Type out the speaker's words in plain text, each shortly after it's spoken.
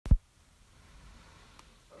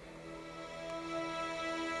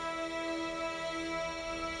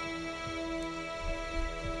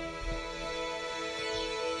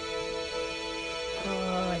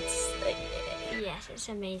That's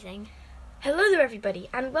amazing. Hello there, everybody,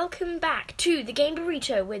 and welcome back to the Game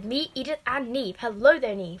Burrito with me, Edith, and Neve. Hello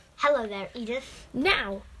there, Neve. Hello there, Edith.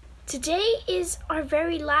 Now, today is our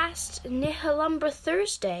very last Nihilumbra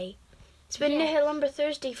Thursday. It's been Nihilumbra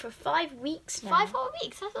Thursday for 5 weeks now. 5 whole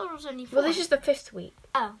weeks? I thought it was only 4. Well, this is the 5th week.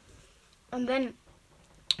 Oh. And then,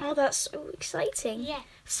 that's so exciting. Yeah.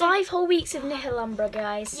 5 whole weeks of Nihilumbra,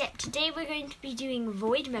 guys. Yeah, today we're going to be doing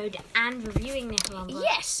Void Mode and reviewing Nihilumbra.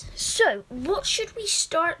 Yes. So, what should we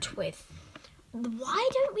start with? Why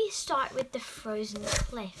don't we start with the frozen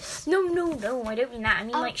cliffs? No, I don't mean that. I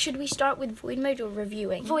mean, should we start with Void Mode or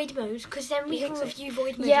reviewing? Void Mode, because then we can review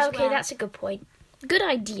Void Mode Yeah, as okay, well. that's a good point. Good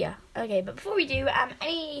idea. Okay, but before we do,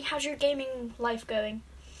 how's your gaming life going?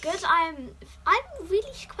 Good. I'm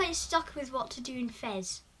really quite stuck with what to do in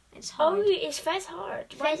Fez. It's hard. Oh, is Fez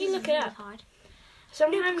hard? Why don't you look it up? Hard.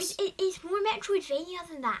 Sometimes it's more Metroidvania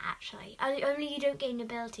than that, actually. Only you don't gain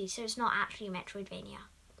abilities, so it's not actually Metroidvania.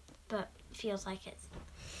 But it feels like it's...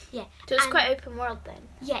 Yeah. So it's quite open world then?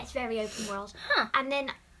 Yeah, it's very open world. Huh. And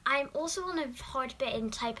then I'm also on a hard bit in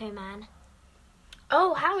Typo Man.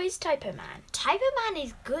 Oh, how is Typo Man? Typo Man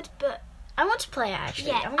is good, but... I want to play it,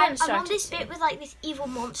 actually. Yeah, I'm on this bit with, this evil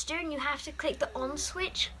monster, and you have to click the on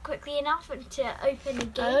switch quickly enough to open the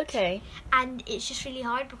gate. Okay. And it's just really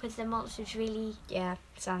hard because the monster's really,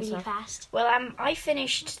 sounds really fast. Well, I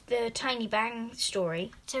finished the Tiny Bang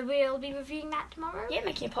story. So we'll be reviewing that tomorrow? Yeah,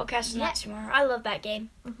 making a podcast on that tomorrow. I love that game.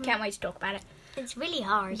 Mm-hmm. Can't wait to talk about it. It's really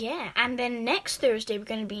hard. Yeah, and then next Thursday we're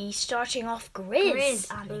going to be starting off Grizz.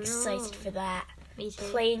 I'm excited for that. Me too.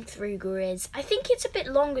 Playing through Grizz. I think it's a bit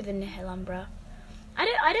longer than Nihilumbra.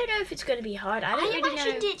 I don't know if it's going to be hard. I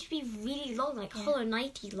imagined it to be really long, Hollow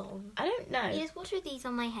Knighty long. I don't know. Yes, what are these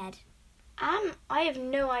on my head? I have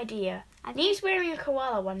no idea. Neve's wearing a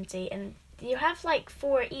koala onesie, and you have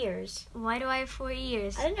 4 ears. Why do I have 4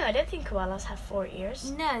 ears? I don't know. I don't think koalas have 4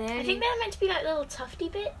 ears. No, I think they're meant to be little tufty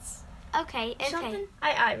bits. Okay. Something?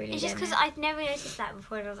 I really it's don't just because know. I've never noticed that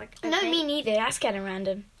before, and I was like, okay. No, me neither. That's kind of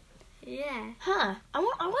random. Yeah. Huh. I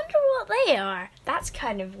wonder what they are. That's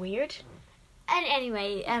kind of weird. And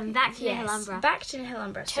anyway, back to Nihilumbra. Back to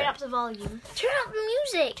Nihilumbra. Turn up the volume. Turn up the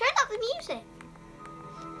music. Turn up the music.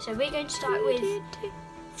 So we're going to start with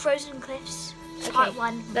Frozen Cliffs, Part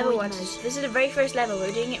 1, Level Void 1. Mode. This is the very first level.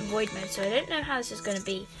 We're doing it in Void Mode, so I don't know how this is going to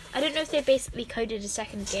be. I don't know if they basically coded a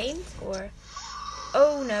second game, or...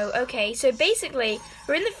 Oh, no. Okay, so basically,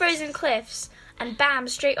 we're in the Frozen Cliffs, and bam,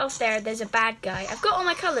 straight off there's a bad guy. I've got all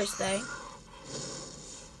my colours, though.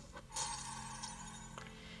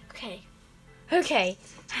 Okay.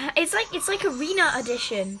 It's like Arena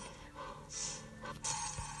Edition.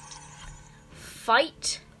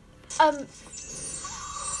 Fight. Oh,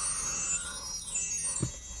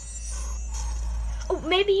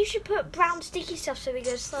 maybe you should put brown sticky stuff so we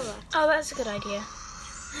go slower. Oh, that's a good idea.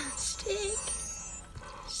 Stick.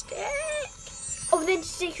 Oh, then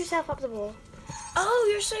stick yourself up the wall. Oh,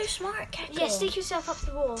 you're so smart, Keckle. Yeah, stick yourself up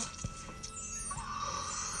the wall.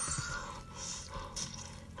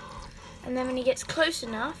 And then when he gets close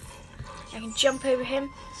enough, I can jump over him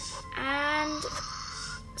and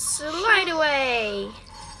slide away.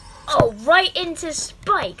 Oh, right into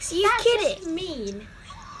spikes. Are you kidding? That's mean.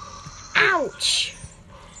 Ouch.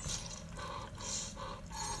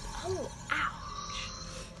 Oh, ouch.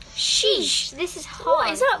 Sheesh. This is hard.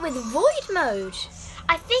 What is up with Void Mode?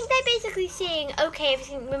 I think they're basically saying, okay,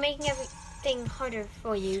 we're making everything harder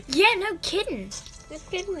for you. Yeah, no kidding. That's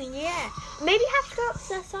good one, yeah. Maybe you have to go up to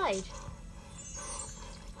that side.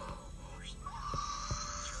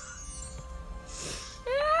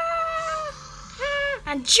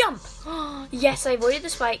 And jump! Yes, I avoided the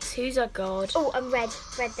spikes. Who's our god? Oh, I'm red.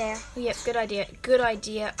 Red there. Yep, good idea. Good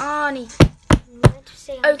idea. Arnie.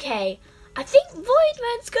 Okay, I think Void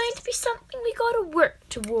Mode's going to be something we gotta work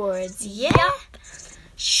towards. Yeah?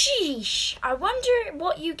 Sheesh. I wonder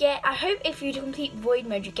what you get. I hope if you complete Void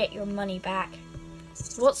Mode, you get your money back.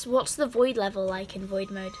 What's the Void level like in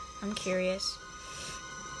Void Mode? I'm curious.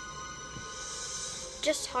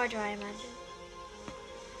 Just harder, I imagine.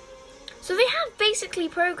 So they have basically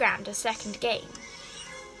programmed a second game.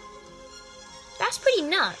 That's pretty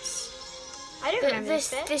nuts. I don't remember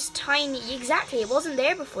this bit. This tiny... Exactly, it wasn't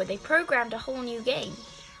there before. They programmed a whole new game.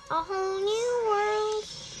 A whole new world.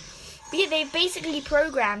 But yeah, they basically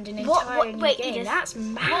programmed an entire new game. Edith, that's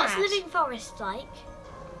mad. What's Living Forest like?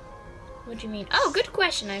 What do you mean? Oh, good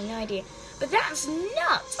question. I have no idea. But that's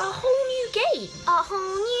nuts. A whole new game. A whole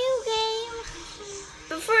new game.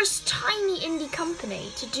 But for a tiny indie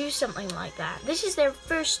company to do something like that, this is their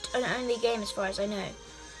first and only game as far as I know.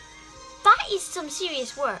 That is some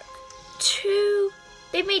serious work.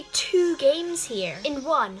 They made 2 games here. In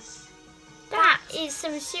one. That is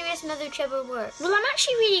some serious Mother Trouble work. Well, I'm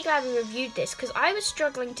actually really glad we reviewed this because I was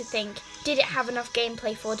struggling to think, did it have enough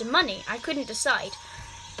gameplay for the money? I couldn't decide.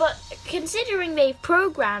 But considering they've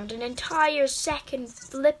programmed an entire second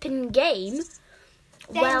flipping game,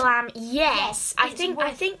 then, yes, I think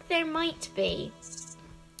there might be.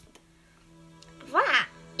 That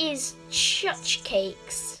is Chutch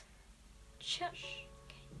Cakes. Chutch.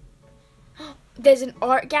 There's an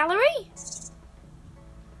art gallery.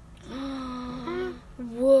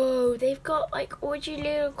 Whoa, they've got like orgy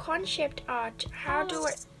little concept art. How do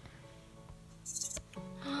I...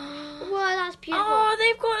 Whoa, that's beautiful. Oh,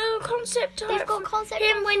 they've got a little concept art. They've got concept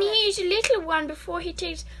him art when for it. he's a little one before he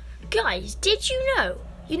takes... Guys, did you know?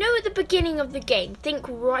 You know at the beginning of the game, think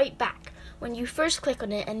right back. When you first click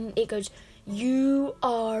on it and it goes, you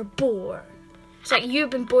are born. It's like you've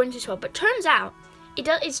been born to 12. But turns out,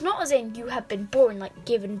 it's not as in you have been born, like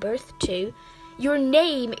given birth to. Your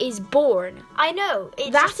name is Born. I know.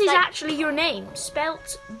 That is actually your name.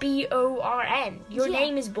 Spelt B-O-R-N. Your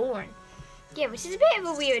name is Born. Yeah, which is a bit of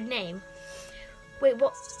a weird name. Wait,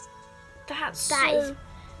 what?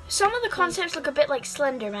 Some of the concepts look a bit like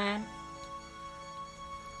Slender Man.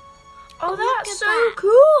 Oh, that's so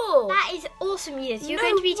cool. That is awesome, yes. You're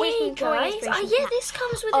going to be taking drawing inspiration. Yeah, this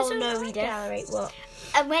comes with its own art gallery. What?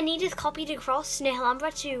 And when he just copied across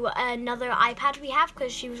Nihilumbra to another iPad we have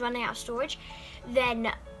because she was running out of storage,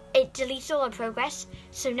 then it deletes all our progress.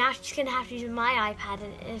 So now she's going to have to use my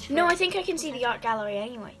iPad. No, I think I can see the art gallery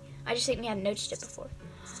anyway. I just think we hadn't noticed it before.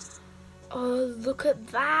 Oh, look at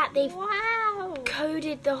that. They've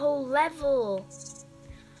coded the whole level.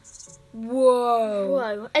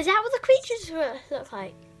 Whoa. Is that what the creatures look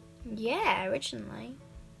like? Yeah, originally.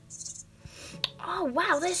 Oh,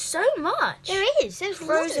 wow, there's so much. There is. There's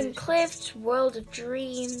Frozen loads. Cliffs, World of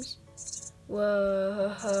Dreams.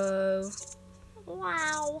 Whoa.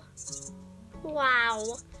 Wow.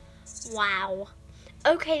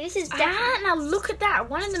 Okay, this is definitely... now look at that.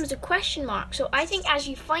 One of them is a question mark. So I think as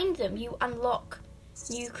you find them, you unlock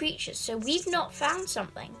new creatures. So we've not found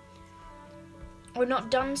something. Or not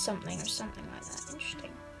done something or something like that.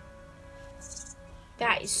 Interesting.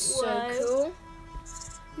 That is so cool.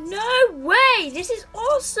 No way! This is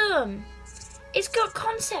awesome! It's got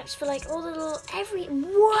concepts for like all the little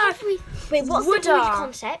what? Wait, what's the wood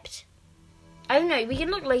concept? I don't know. We can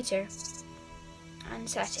look later. And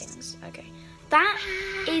settings. Okay. That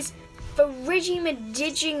is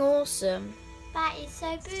frigging awesome. That is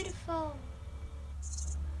so beautiful.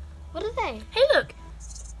 What are they? Hey, look.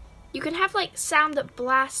 You can have like sound that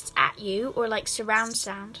blasts at you or like surround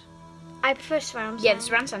sound. I prefer surround sound. Yeah, the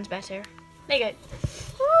surround sound's better. There you go.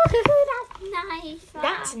 Ooh, that's nice.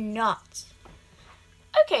 That's nuts.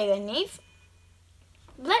 Okay then, Neve.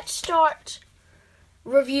 Let's start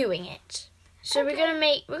reviewing it. So we're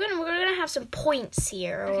gonna have some points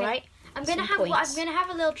here, all right? I'm gonna have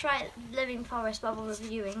a little try at Living Forest while we're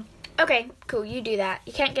reviewing. Okay, cool. You do that.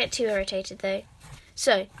 You can't get too irritated though.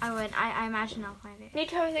 So I would. I imagine I'll find it. Need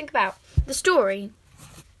to have a think about the story,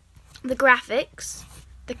 the graphics,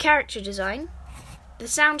 the character design, the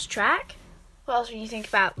soundtrack. What else would you think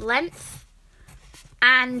about? Length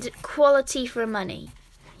and quality for money.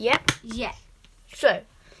 Yep. Yeah. So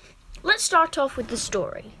let's start off with the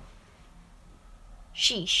story.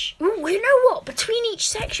 Sheesh. Ooh, you know what? Between each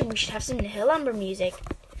section, we should have some Nihilumbra music.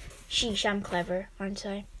 Sheesh, I'm clever, aren't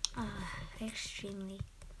I? Extremely.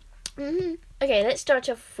 Okay, let's start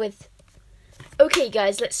off with... Okay,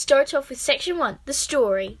 guys, let's start off with section 1, the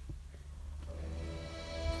story.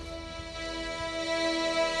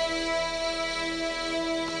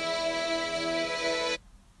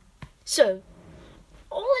 So,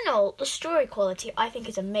 all in all, the story quality I think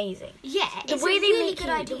is amazing. Yeah, The way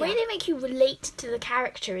they make you relate to the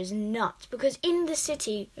character is nuts. Because in the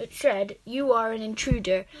city, it said you are an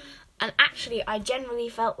intruder, and actually, I generally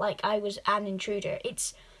felt like I was an intruder.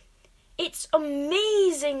 It's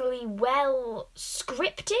amazingly well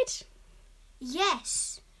scripted.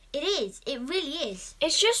 Yes, it is. It really is.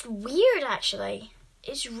 It's just weird, actually.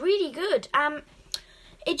 It's really good.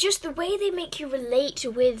 It's just the way they make you relate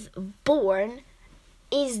with Born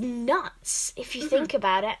is nuts, if you think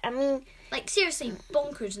about it. I mean... Like, seriously,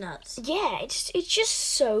 bonkers nuts. Yeah, it's just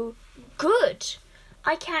so good.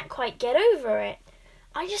 I can't quite get over it.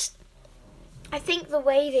 I think the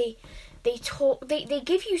way they talk, they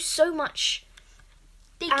give you so much...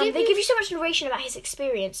 They give you so much narration about his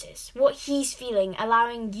experiences, what he's feeling,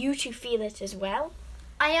 allowing you to feel it as well.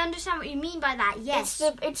 I understand what you mean by that, yes.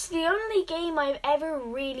 It's the only game I've ever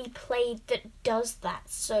really played that does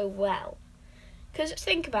that so well. Because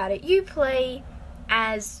think about it, you play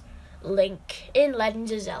as Link in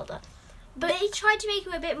Legend of Zelda. But they tried to make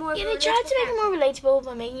him a bit more. Yeah, they tried to make him more relatable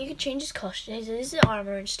by making you could change his costume, his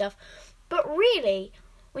armor and stuff. But really,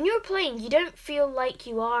 when you're playing, you don't feel like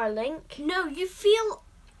you are Link. No, you feel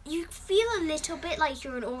a little bit like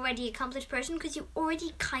you're an already accomplished person because you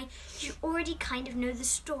already kind of know the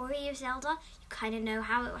story of Zelda. You kind of know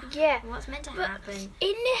what's meant to happen.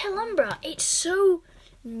 In Nihilumbra, it's so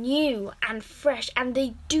new and fresh, and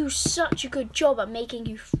they do such a good job at making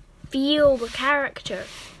you feel the character.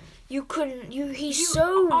 He's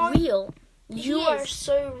so real. You are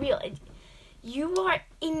so real. You are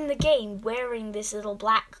in the game wearing this little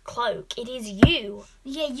black cloak. It is you.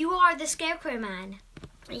 Yeah, you are the Scarecrow Man.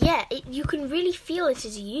 Yeah, you can really feel it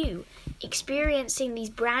is you experiencing these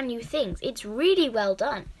brand new things. It's really well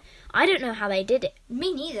done. I don't know how they did it.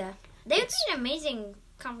 Me neither. They would be an amazing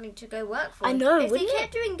company to go work for. I know, if they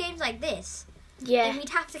kept doing games like this. Yeah. Then we'd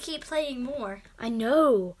have to keep playing more. I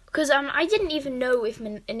know. Because I didn't even know if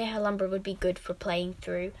Nihilumbra would be good for playing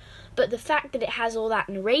through. But the fact that it has all that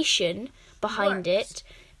narration behind it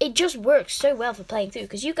just works so well for playing through.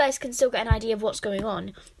 Because you guys can still get an idea of what's going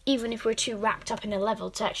on, even if we're too wrapped up in a level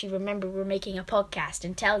to actually remember we're making a podcast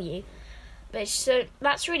and tell you. But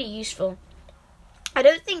that's really useful. I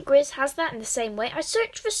don't think Grizz has that in the same way. I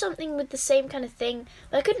searched for something with the same kind of thing,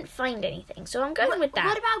 but I couldn't find anything, so I'm going with that.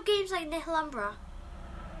 What about games like Nihilumbra?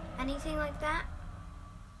 Anything like that?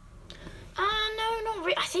 No, not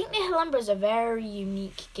really. I think Nihilumbra is a very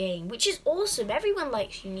unique game, which is awesome. Everyone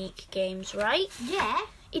likes unique games, right? Yeah.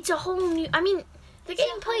 It's a whole new... I mean, the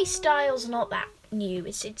gameplay style's not that new.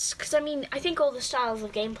 It's because, I think all the styles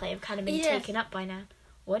of gameplay have kind of been taken up by now.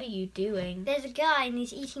 What are you doing? There's a guy and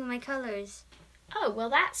he's eating my colours. Oh, well,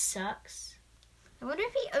 that sucks. I wonder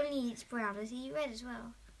if he only eats brown. Does he eat red as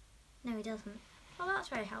well? No, he doesn't. Well, that's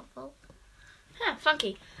very helpful. Huh,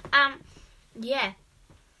 funky. Yeah.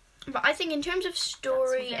 But I think in terms of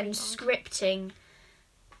story and scripting,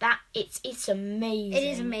 it's amazing. It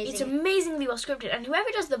is amazing. It's amazingly well scripted. And whoever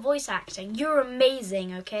does the voice acting, you're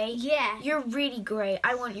amazing, okay? Yeah. You're really great.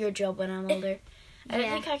 I want your job when I'm older. I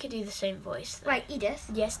don't think I could do the same voice, though. Right,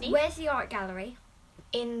 Edith. Yes, Neve? Where's the art gallery?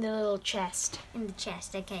 In the little chest. In the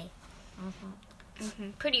chest, okay.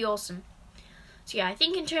 Pretty awesome. So yeah, I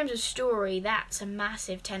think in terms of story, that's a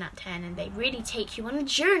massive 10 out of 10, and they really take you on a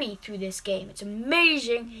journey through this game. It's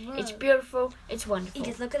amazing, it's beautiful, it's wonderful.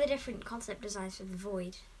 Edith, look at the different concept designs for the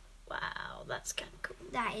Void. Wow, that's kind of cool.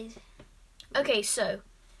 That is. Okay, so,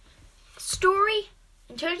 story,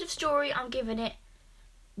 in terms of story, I'm giving it,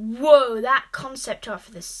 whoa, that concept art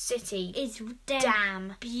for the city is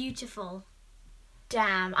damn beautiful.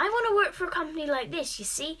 Damn, I want to work for a company like this, you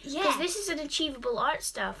see? Yeah. Because this is an achievable art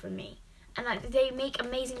style for me. And they make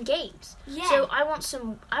amazing games. Yeah. So I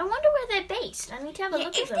wonder where they're based. I need to have a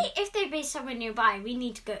look at them. If they're based somewhere nearby, we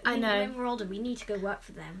need to go. I know. When we're older, we need to go work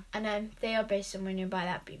for them. I know. If they are based somewhere nearby,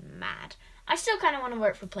 that'd be mad. I still kind of want to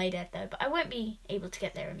work for Playdead, though, but I won't be able to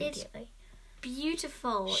get there immediately. It's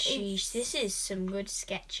beautiful. Sheesh, this is some good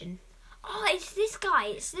sketching. Oh, it's this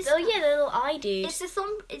guy. Oh, yeah, the little eye dude. It's the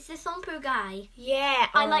Thumpo guy. Yeah.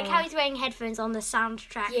 I like how he's wearing headphones on the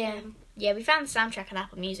soundtrack. Yeah. Yeah, we found the soundtrack on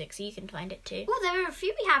Apple Music, so you can find it too. Oh, there are a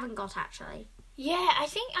few we haven't got, actually. Yeah, I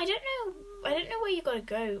don't know where you gotta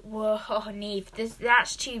go. Whoa, Neve,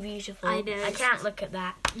 that's too beautiful. I know. I can't look at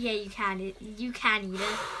that. Yeah, you can. You can, Edith.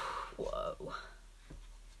 Whoa.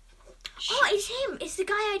 Oh, it's him. It's the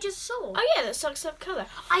guy I just saw. Oh, yeah, that sucks up colour.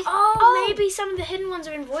 Oh, maybe some of the hidden ones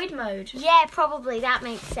are in void mode. Yeah, probably. That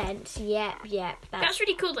makes sense. Yep. That's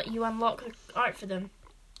really cool that you unlock the art for them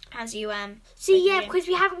as you See, yeah, because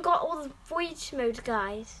we haven't got all the void mode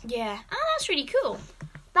guys. Yeah. Oh, that's really cool.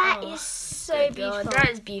 That is so beautiful. God, that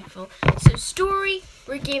is beautiful. So story,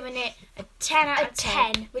 we're giving it a 10 out of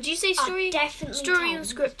 10. Would you say story? Definitely Story 10. and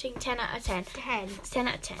scripting, 10 out of 10. 10. It's 10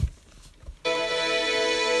 out of 10.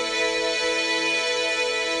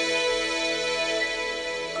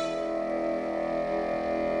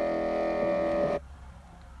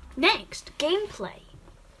 Next, gameplay.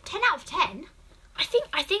 10 out of 10?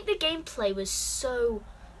 I think the gameplay was so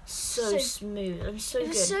smooth and so good. It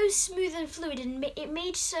was so smooth and fluid, and it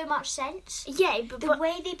made so much sense. Yeah, but the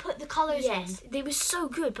way they put the colours in. They were so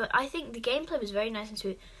good, but I think the gameplay was very nice and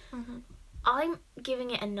smooth. Mm-hmm. I'm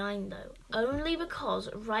giving it a 9 though, only because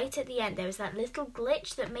right at the end there was that little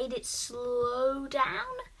glitch that made it slow down.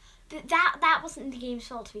 That wasn't the game's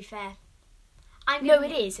fault, to be fair. No,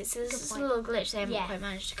 it is. It's a little glitch they haven't quite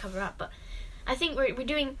managed to cover up, but I think we're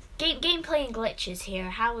doing gameplay and glitches here.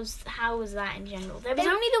 How was that in general? There was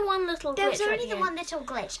only the one little glitch. There was only the one little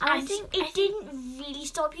glitch. And I think it didn't really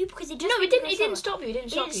stop you because it just it didn't stop you. It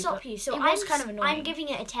didn't stop you. So it was kind of annoying. I'm giving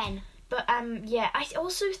it a 10. But yeah, I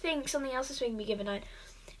also think something else is making me give a 9.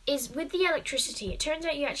 is with the electricity, it turns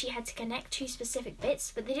out you actually had to connect 2 specific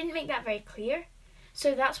bits, but they didn't make that very clear.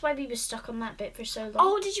 So that's why we were stuck on that bit for so long.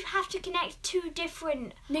 Oh, did you have to connect 2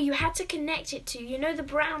 different... No, you had to connect it to, the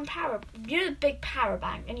brown power, the big power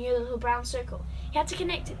bank and your little brown circle. You had to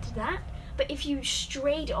connect it to that, but if you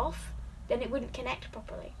strayed off, then it wouldn't connect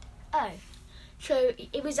properly. Oh. So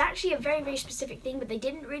it was actually a very, very specific thing, but they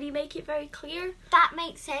didn't really make it very clear. That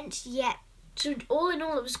makes sense, yeah. So all in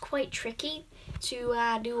all, it was quite tricky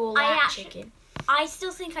to do all that chicken. I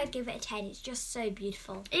still think I'd give it a 10. It's just so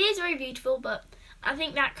beautiful. It is very beautiful, but I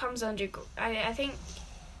think that comes under... I think...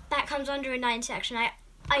 That comes under a 9 section.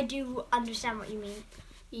 I do understand what you mean.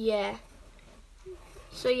 Yeah.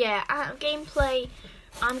 So yeah, gameplay,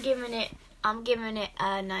 I'm giving it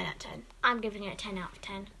a 9 out of 10. I'm giving it a 10 out of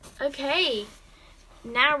 10. Okay.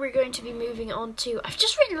 Now we're going to be moving on to... I've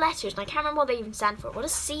just written letters and I can't remember what they even stand for. What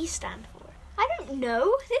does C stand for? I don't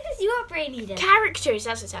know. This is your brain, Edith. Characters,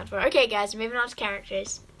 that's what it stands for. Okay, guys, moving on to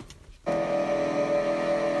characters.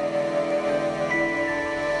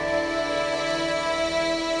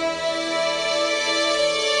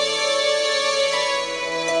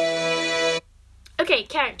 Okay,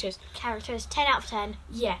 characters. Characters, 10 out of 10.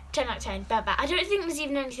 Yeah, 10 out of 10. Bad. I don't think there's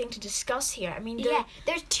even anything to discuss here. I mean,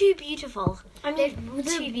 they're too beautiful. I mean,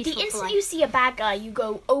 the instant you see a bad guy, you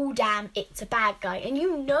go, oh, damn, it's a bad guy. And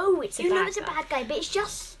you know it's a bad guy. You know it's a bad guy, but it's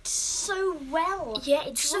just so well. Yeah,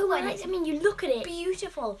 it's so well. I mean, you look at it.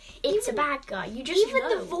 Beautiful. It's a bad guy. You just even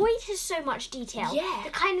know. The void has so much detail. Yeah.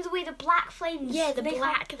 The kind of the way the black flames. Yeah, the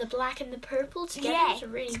black and the purple together. Yeah, is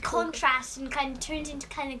really it's cool. Contrast and kind of turns into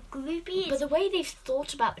kind of gloopy. But the way they've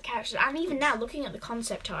thought about the characters, and even now looking at the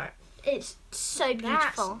concept art, it's so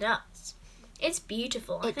beautiful. That's nuts. It's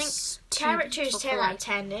beautiful. It's I think characters 10 out of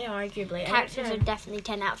 10, arguably. Characters are definitely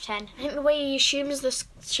 10 out of 10. I think the way he assumes the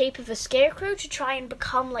shape of a scarecrow to try and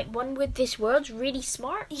become like one with this world's really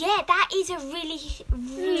smart. Yeah, that is a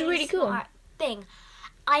really cool smart thing.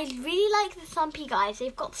 I really like the Thumpy guys.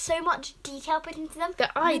 They've got so much detail put into them.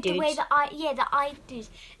 The eye dudes. The way that eye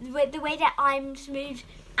dudes. The way their arms move.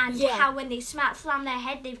 And how when they slam their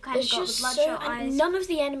head, they've kind of got the bloodshot eyes. None of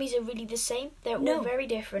the enemies are really the same. They're all very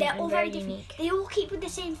different. They're all very different. Unique. They all keep with the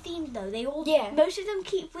same theme, though. Most of them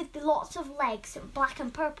keep with lots of legs, black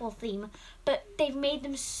and purple theme. But they've made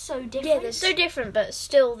them so different. Yeah, they're so different, but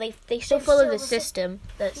still they still follow the system.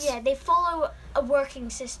 They follow a working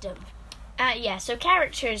system. So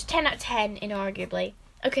characters 10 out of 10, inarguably.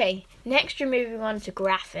 Okay, next we're moving on to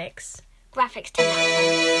graphics. Graphics 10 out of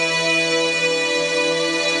 10.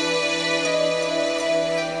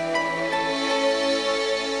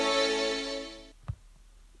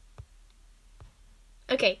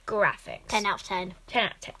 Okay, graphics. 10 out of 10. 10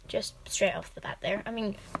 out of 10, just straight off the bat there. I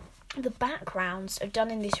mean, the backgrounds are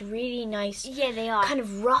done in this really nice... Yeah, they are. Kind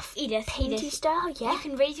of rough, painty style, yeah. You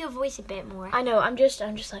can raise your voice a bit more. I know, I'm just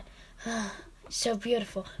like... so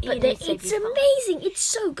beautiful. But it's beautiful. Amazing. It's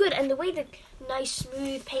so good. And the way the nice,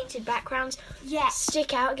 smooth, painted backgrounds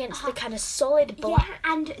stick out against the kind of solid black.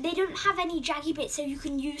 Yeah, and they don't have any jaggy bits, so you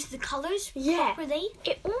can use the colours properly.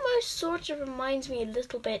 It almost sort of reminds me a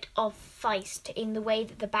little bit of Feist in the way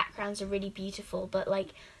that the backgrounds are really beautiful, but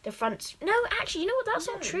like the fronts... No, actually, you know what? That's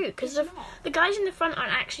not true, because the guys in the front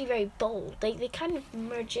aren't actually very bold. They kind of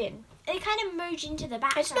merge in. They kind of merge into the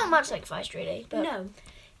background. It's not much like Feist, really. But no.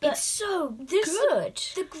 But it's so good.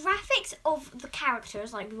 The graphics of the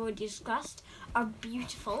characters, like we've already discussed, are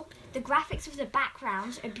beautiful. The graphics of the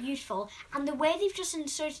backgrounds are beautiful. And the way they've just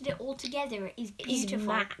inserted it all together is beautiful.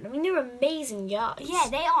 Mad. I mean, they're amazing guys. Yeah,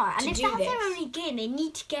 they are. And if that's their only game, they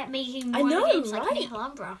need to get making more games like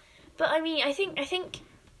Nihilumbra. But I mean, I think...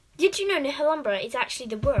 Did you know Nihilumbra is actually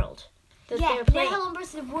the world? Nihilumbra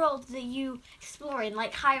is the world that you explore in,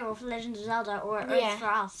 like Hyrule for Legend of Zelda or Earth for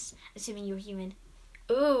us, assuming you're human.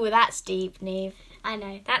 Ooh, that's deep, Neve. I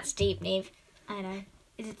know. That's deep, Neve. I know.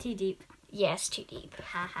 Is it too deep? Yes, too deep.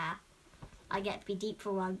 Haha. I get to be deep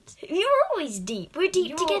for once. You're always deep. We're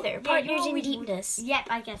deep together. Partners in deepness. Yep,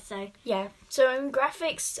 I guess so. Yeah. So in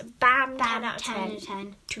graphics, bam, 10 out of 10 10. out of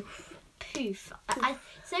 10. Poof. Poof.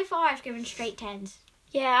 So far, I've given straight 10s.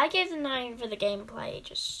 Yeah, I gave the 9 for the gameplay.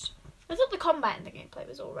 I thought the combat in the gameplay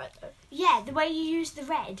was all right, though. Yeah, the way you use the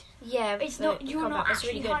red. Yeah, you're not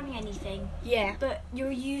actually harming anything. Yeah. But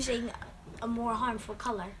you're using a more harmful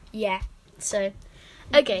colour. Yeah. So,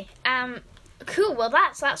 okay. Cool. Well,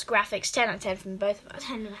 that's graphics 10 out of 10 from both of us.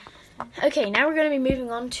 10 out of 10. Okay, now we're going to be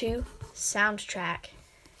moving on to soundtrack.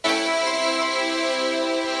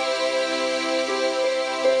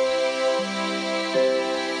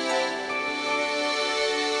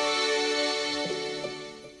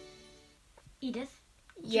 Edith?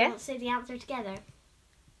 Yeah? Let's say the answer together.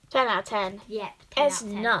 10 out of 10. Yep. 10 That's out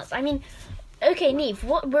of 10. nuts. I mean, okay, Neve,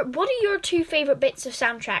 what are your 2 favourite bits of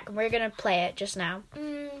soundtrack? And we're going to play it just now.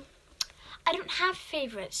 I don't have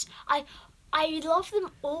favourites. I love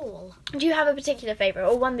them all. Do you have a particular favourite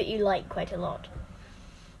or one that you like quite a lot?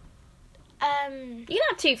 You can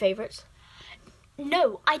have 2 favourites.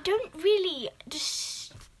 No, I don't really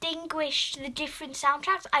distinguish the different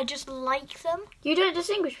soundtracks. I just like them. You don't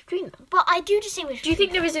distinguish between them? But I do distinguish. Do you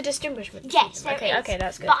think there is a distinguishment? Yes, there is. Okay,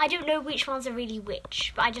 that's good. But I don't know which ones are really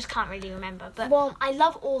which. But I just can't really remember. But I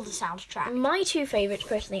love all the soundtracks. My 2 favourites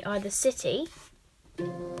personally are The City.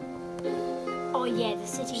 Oh yeah, The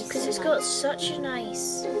City. Because it's got such a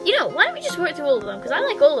nice... You know, why don't we just work through all of them? Because I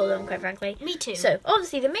like all of them, quite frankly. Me too. So,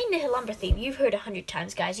 obviously, the main Nihilumbra theme, you've heard 100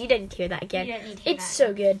 times, guys. You didn't hear that again. You don't need to hear It's that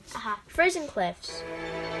so good. Frozen Cliffs.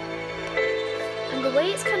 And the way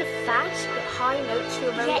it's kind of fast, but high notes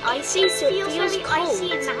feel very icy, so it feels very cold.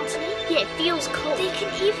 icy and mountainy. Yeah, it feels cold. They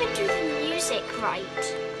can even do the music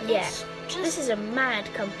right. Yeah. This is a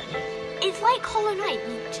mad company. It's like Hollow Knight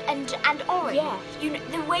and Ori. Yeah. You know,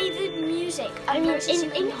 the way the music. I mean,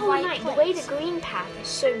 in the Hollow right Knight, place. the way the green path is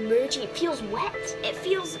so mergy, it feels wet.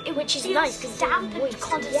 Which is nice because damp and moist.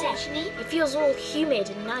 condensation-y. It feels all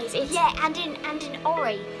humid and nice. It's, and in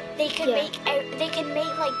Ori, they can make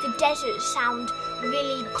like the desert sound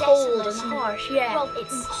really cold desolate and harsh. Yeah. Well,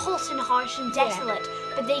 it's hot and harsh and desolate,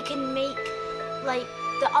 but they can make like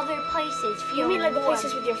the other places feel. You mean like the warm.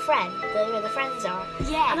 places with your friend, where the friends are?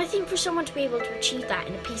 Yeah. And I think for someone to be able to achieve that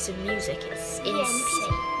in a piece of music, it's insane.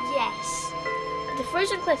 Yes. The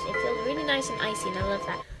Frozen Cliffs, it feels really nice and icy, and I love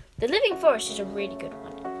that. The Living Forest is a really good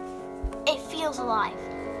one. It feels alive.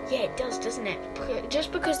 Yeah, it does, doesn't it?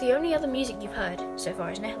 Just because the only other music you've heard so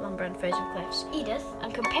far is Nihilumbra and Frozen Cliffs. Edith.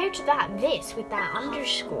 And compared to that, this with that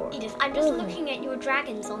underscore. Edith, I'm just looking at your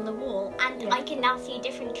dragons on the wall, and I can now see a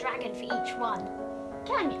different dragon for each one.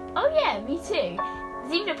 Can you? Oh yeah, me too.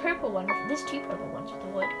 There's even a purple one. There's 2 purple ones with the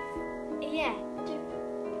wood. Yeah.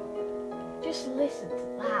 Just listen to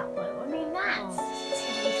that one. I mean, that's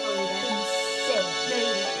beautiful. Insane.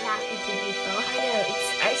 No, that's beautiful. I know.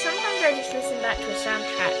 Sometimes I just listen back to a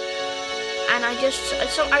soundtrack, and I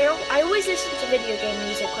always listen to video game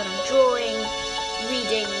music when I'm drawing,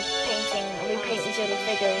 reading, painting, or repaint these little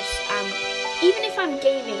figures. Even if I'm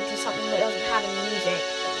gaming to something that doesn't have any music,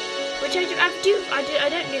 which I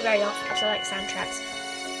don't do very often because I like soundtracks.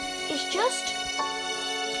 It's just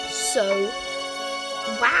so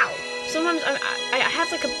wow. Sometimes I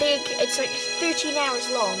have like a big, it's like 13 hours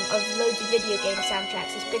long of loads of video game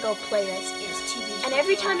soundtracks, this big old playlist. It's too beautiful. And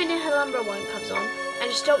every time a Nihilumbra one comes on, I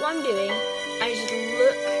just stop what I'm doing, I just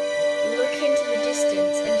look into the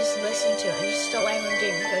distance and just listen to it, and just stop whatever I'm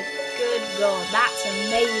doing and go, good God, that's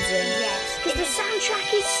amazing. Yes. Because the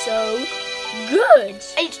soundtrack is so good.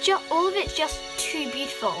 It's just, all of it's just too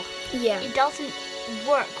beautiful. Yeah. It doesn't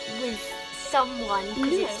work with someone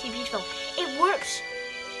because it's too beautiful. It works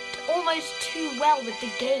almost too well with the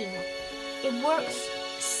game. It works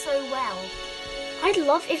so well. I'd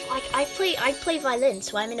love if I play violin,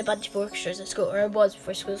 so I'm in a bunch of orchestras at school, or I was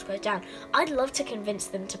before school's closed down. I'd love to convince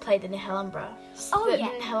them to play the Nihilumbra. Oh the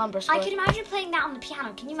yeah, Nihilumbra score. I can imagine playing that on the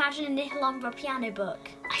piano. Can you imagine a Nihilumbra piano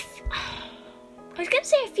book? I was gonna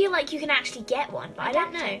say I feel like you can actually get one, but I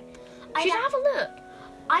don't know. Should have a look.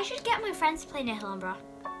 I should get my friends to play Nihilumbra.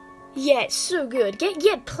 Yeah, it's so good. Play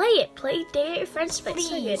it. Get your friends to play.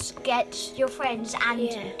 Please it's so good. Get your friends, and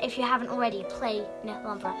if you haven't already, play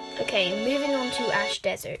Nihilumbra. Okay, moving on to Ash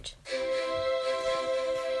Desert.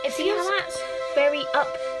 It feels very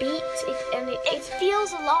upbeat. It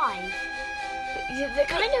feels alive. The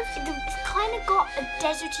kind of got a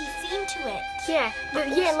deserty theme to it. Yeah,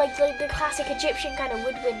 like the classic Egyptian kind of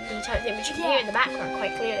woodwindy type thing, which you can hear in the background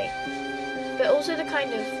quite clearly. But also the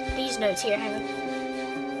kind of these notes here. Hang on.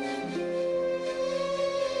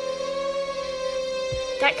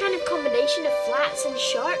 That kind of combination of flats and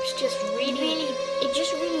sharps just really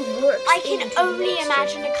works. I can only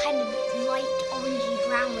imagine a kind of light orangey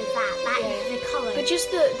brown with that. That is the colour. But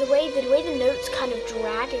just the way the notes kind of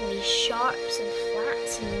drag in these sharps and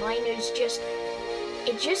flats and minors,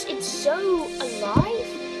 it's so alive.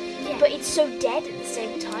 Yeah. But it's so dead at the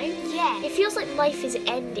same time. Yeah. It feels like life is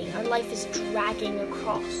ending or life is dragging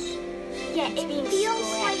across. Yeah, it feels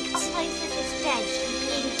like a place that is dead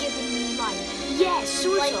being given new life. Yeah,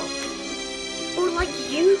 sort of. Or like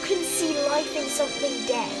you can see life in something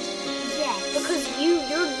dead. Yeah. Because you're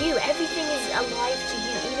you. Everything is alive to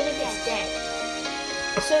you, even if it's dead.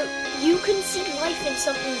 So you can see life in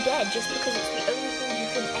something dead just because it's the only thing you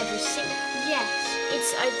can ever see. Yes.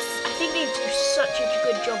 I think they do such a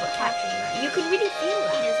good job at capturing that. You can really feel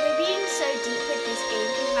that. Yes, we're being so deep with this game.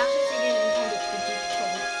 Can you imagine if they didn't intend it to be deep at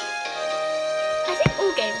all?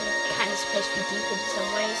 all games are kind of supposed to be deep in some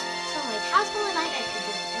ways. How's Hollow Knight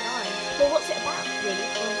actually annoying? Well, what's it about, really?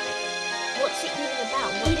 What's it even about?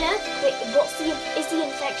 Is the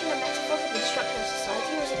infection a metaphor for the destruction of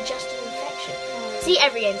society, or is it just an infection? See,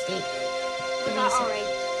 every game's deep. What about Ori?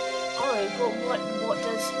 Ori,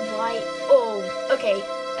 why? Oh, okay.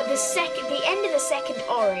 The end of the second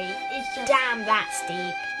Ori is just... Damn, that's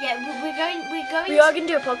deep. Yeah, we are going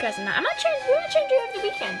to do a podcast on that. We might try and do it over the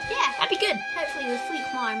weekend. Yeah. That'd be good. Hopefully with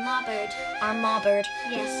Flukemar and Marbird. Our Marbird.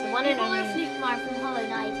 Yes. The one and only. Flukemar from Hollow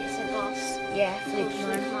Knight is a boss. Yeah,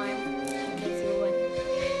 Flukemar.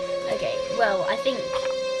 Okay, well, I think...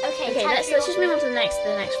 Okay, let's just move on to the next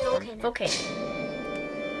volcano.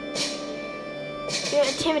 They're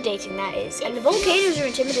intimidating, that is. And the volcanoes are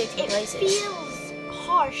intimidating places. It feels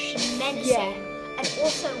harsh and menacing. And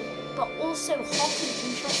also hot and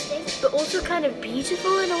interesting. But also kind of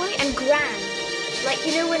beautiful in a way. And grand. Like,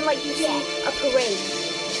 you know when you see a parade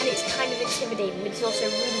and it's kind of intimidating, but it's also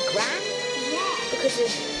really grand? Yeah. Because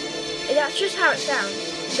that's just how it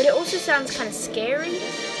sounds. But it also sounds kind of scary.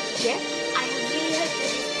 Yeah. I really hope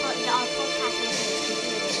that our podcast is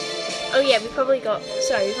confusing. Oh yeah, we probably got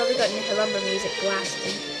Nihilumbra music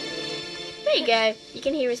blasting. There you go. You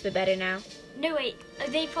can hear us a bit better now. No wait,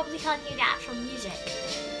 they probably can't hear the actual music.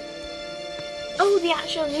 Oh, the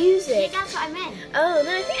actual music. Yeah, that's what I meant. Oh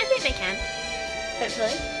no, I think they can.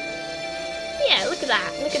 Hopefully. Yeah, look at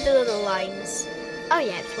that. Look at the little lines. Oh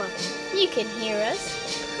yeah, it's working. You can hear us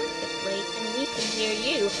perfectly, and we can hear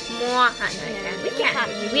you. No, we can't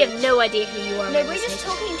hear you. We have no idea who you are. No, we're just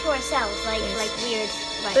talking to ourselves, like weird.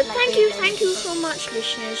 But thank you so much,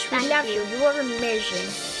 listeners. We love you. You are amazing.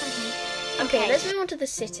 Okay, let's move on to the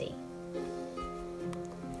city.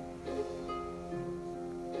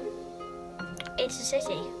 It's a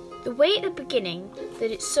city. The way at the beginning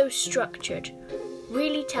that it's so structured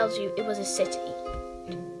really tells you it was a city.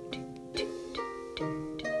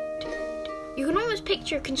 You can almost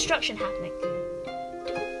picture construction happening.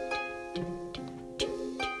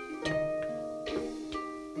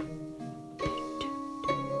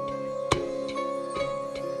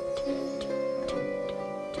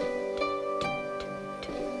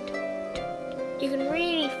 You can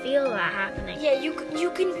really feel that happening. Yeah, you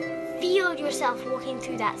can feel yourself walking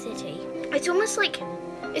through that city. It's almost like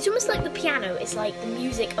the piano is like the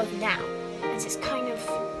music of now. It's this kind of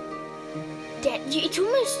dead. It's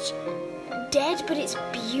almost dead, but it's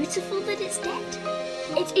beautiful that it's dead.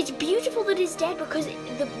 It's beautiful that it's dead because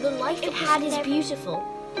the life it had is beautiful.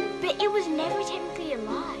 But it was never technically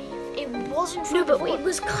alive. It wasn't. No, but it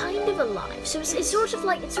was kind of alive. So it's sort of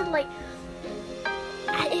like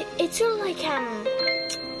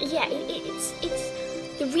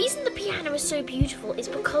the reason the piano is so beautiful is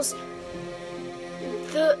because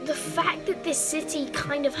the fact that this city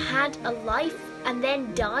kind of had a life and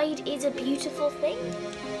then died is a beautiful thing.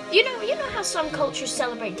 You know how some cultures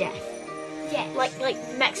celebrate death? Yeah. Like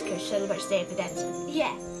Mexico celebrates Day of the Dead.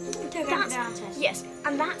 Yeah. Yes,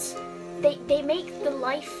 and that's they make the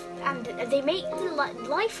life and they make the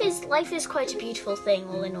life is quite a beautiful thing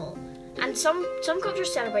all in all. And some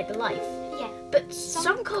cultures celebrate the life. Yeah. But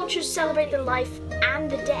some cultures celebrate the life and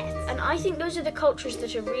the death. And I think those are the cultures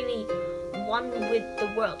that are really one with the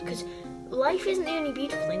world. Because life isn't the only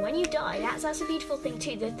beautiful thing. When you die, that's a beautiful thing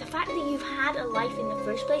too. The fact that you've had a life in the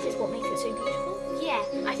first place is what makes it so beautiful. Yeah.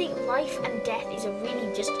 I think life and death is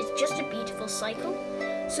it's just a beautiful cycle.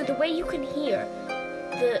 So the way you can hear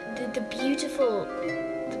the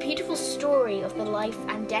beautiful story of the life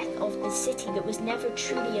and death of the city that was never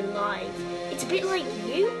truly alive. It's a bit like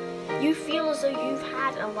you. You feel as though you've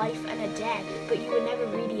had a life and a death, but you were never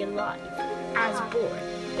really alive as born.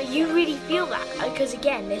 But you really feel that because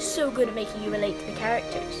again, they're so good at making you relate to the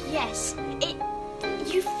characters. Yes.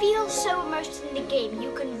 You feel so immersed in the game.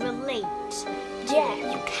 You can relate. Yeah,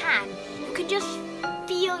 you can. You can just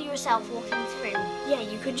feel yourself walking through. Yeah,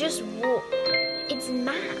 you could just walk. It's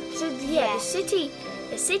mad. So yeah.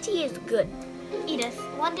 The city is good. Edith,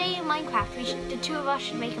 one day in Minecraft, the two of us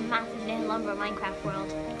should make a massive Nihilumbra Minecraft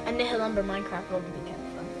world. A Nihilumbra Minecraft world would be kind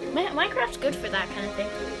of fun. Minecraft's good for that kind of thing.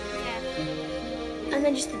 Yeah. And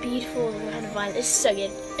then just the beautiful kind of violence. It's so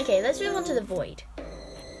good. Okay, let's move on to the void.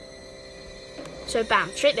 So bam,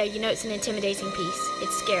 straight there, you know it's an intimidating piece.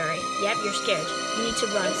 It's scary. Yep, you're scared. You need to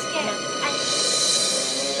run. It's scary. And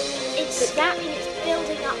it's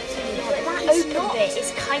building up to you. But that open bit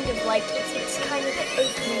is kind of like it's kind of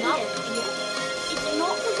opening up. Yeah. It's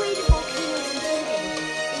not the way the volcano is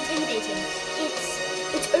intimidating.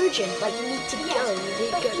 It's urgent. Like you need to go.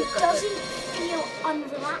 But it doesn't feel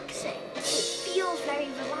unrelaxing. It feels very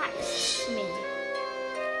relaxed to me.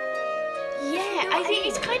 Yeah, I think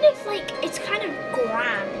it's kind of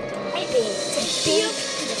grand. It's big.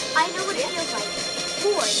 I know what it feels like.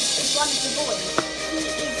 Void is one of the voids. He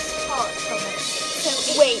is part from it. So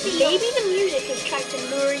maybe the music is trying to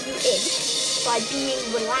lure you in by being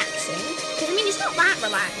relaxing. Because I mean, it's not that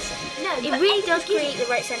relaxing. No, it really does create the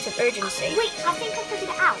right sense of urgency. Wait, I think I figured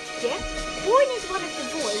it out. Yeah? Void is one of the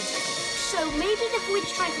voids. So maybe the void's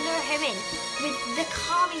trying to lure him in with the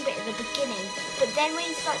calming bit at the beginning, but then when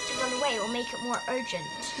he starts to run away, it will make it more urgent.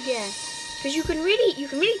 Yeah. Because you can really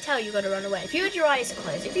tell you've got to run away. If you had your eyes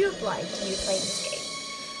closed, if you were blind and you were playing this game,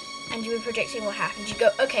 and you were predicting what happens, you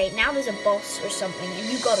go, okay, now there's a boss or something, and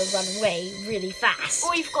you've got to run away really fast.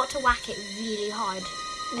 Or you've got to whack it really hard.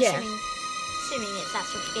 Yeah. Assuming it's that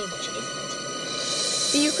sort of game, which it isn't.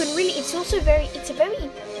 But you can really, it's a very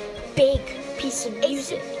big piece of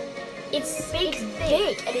music. It's big,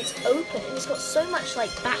 and it's open, and it's got so much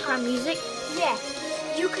like background music. Yeah,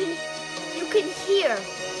 you can hear.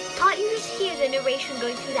 Can't you just hear the narration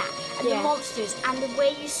going through that, and the monsters, and the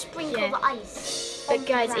way you sprinkle the ice? But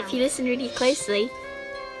guys, if you listen really closely,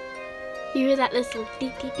 you hear that little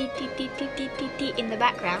dee dee dee dee dee dee dee dee dee in the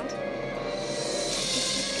background.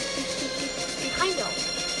 Kind of.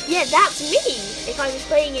 Yeah, that's me. If I was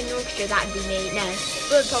playing in an orchestra, that'd be me. No,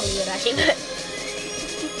 well, it probably would actually, but.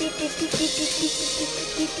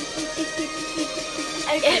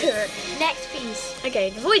 Okay, next piece. Okay,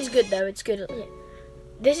 the void's good though. It's good. Yeah.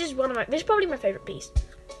 This is probably my favorite piece.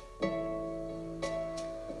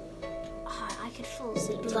 I could fall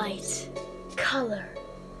asleep. Light, color.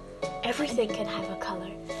 Everything can have a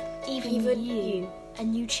color. Even you. A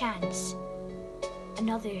new chance.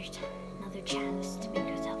 Another chance to make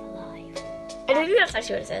yourself alive. I don't think that's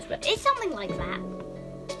actually what it says, but it's something like that.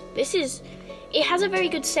 It has a very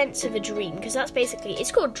good sense of a dream, because that's basically, it's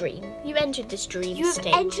called dream. You entered this dream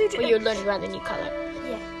state where you're learning about the new colour.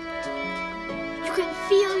 Yeah. You can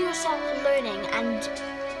feel yourself learning and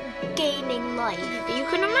gaining life. You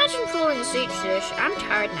can imagine falling asleep to this. I'm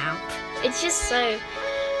tired now. It's just so...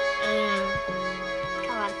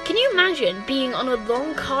 Come on. Can you imagine being on a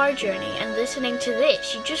long car journey and listening to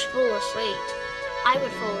this? You just fall asleep. I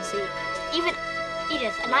would fall asleep. Even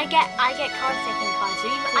Edith, and I get car sick in cars, so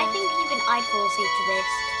I think even I'd fall asleep to this.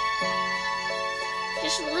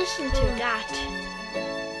 Just listen to that.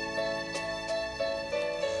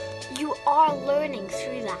 You are learning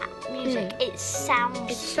through that music. It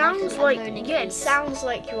sounds like learning. Yeah, it sounds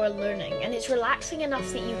like you are learning, and it's relaxing enough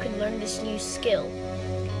that you can learn this new skill,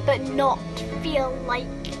 but not feel like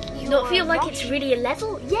it's really a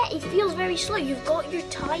level. Yeah, it feels very slow. You've got your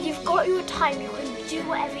time. You can do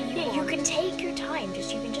whatever you want. Yeah, you can take your time. You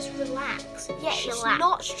can just relax. Yeah, it's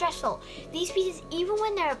not stressful. These pieces, even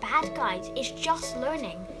when they're bad guys, it's just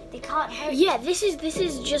learning. They can't hurt. Yeah, this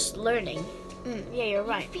is just learning. Yeah, you're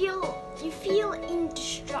right. You feel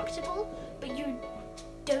indestructible, but you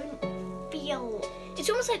don't feel. It's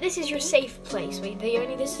almost like this is your safe place. This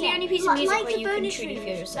is the only piece of music where you can truly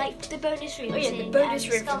feel yourself. Like the bonus room. Oh yeah, the bonus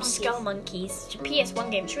room from Skull Monkeys. It's a PS1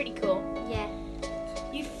 game. It's really cool. Yeah.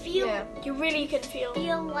 You feel. Yeah. You really can feel.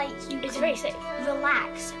 Feel like you. It's very safe.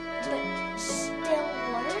 Relax, but still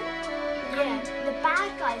learn. Yeah. And the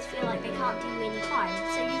bad guys feel like they can't do any harm,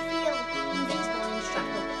 so you feel invincible and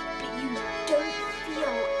indestructible, but you don't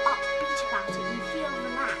feel upbeat about it. You feel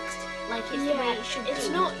relaxed, like it's the way it should be. It's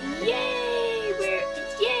not yay,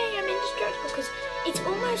 I'm indestructible, because it's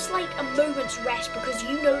almost like a moment's rest, because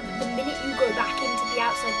you know that the minute you go back into the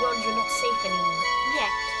outside world, you're not safe anymore. Yeah.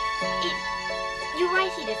 You're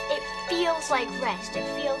right, Edith. It feels like rest. It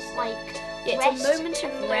feels like it's a moment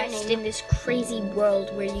of rest in this crazy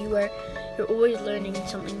world where you're always learning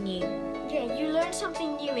something new. Yeah, you learn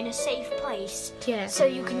something new in a safe place. Yeah. So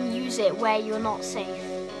you can use it where you're not safe.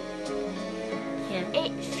 Yeah.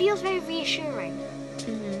 It feels very reassuring.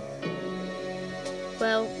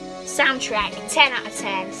 Well, soundtrack 10 out of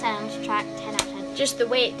 10. Soundtrack 10 out of 10. Just the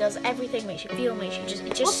way it does everything makes you feel,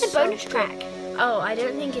 What's the bonus track? Oh, I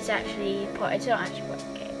don't think it's actually it's not actually part of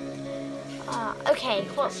the game. Okay,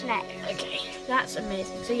 what's next? Okay, that's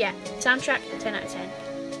amazing. So yeah, soundtrack 10 out of 10.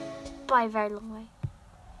 By a very long way.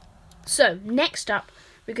 So, next up,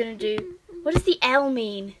 we're going to do... What does the L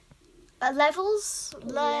mean? Levels?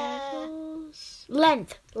 Length.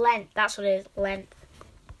 That's what it is. Length.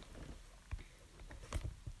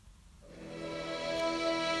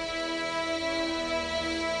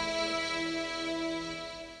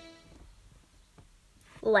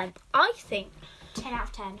 Length. I think 10 out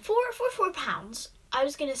of 10. For £4, I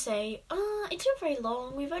was going to say, it's not very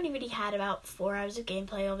long. We've only really had about 4 hours of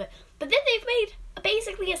gameplay of it. But then they've made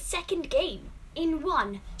basically a second game in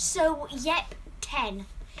one. So, 10. 10.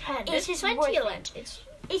 It is 20 worth length.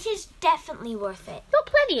 It is definitely worth it. Got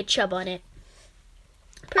plenty of chub on it.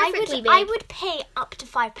 Perfectly big. I would pay up to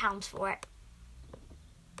 £5 for it.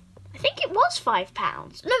 I think it was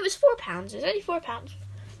 £5. No, it was £4. It was only £4.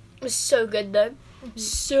 It was so good though. Mm-hmm.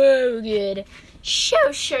 So good.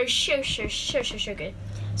 So good.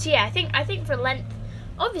 So yeah, I think for length,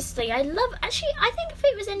 obviously I think if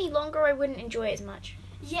it was any longer I wouldn't enjoy it as much.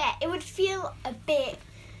 Yeah, it would feel a bit.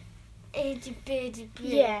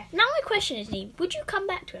 Yeah. Now my question is, Neve, would you come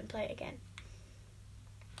back to it and play it again?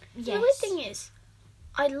 Yes. The weird thing is,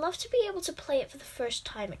 I'd love to be able to play it for the first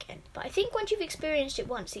time again. But I think once you've experienced it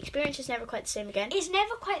once, the experience is never quite the same again. It's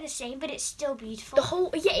never quite the same, but it's still beautiful.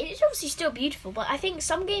 It's obviously still beautiful, but I think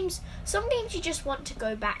some games you just want to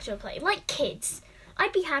go back to and play. Like Kids.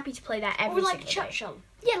 I'd be happy to play that every single day. Or like Churchill.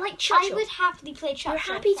 Yeah, like Churchill. I would happily play Churchill. You're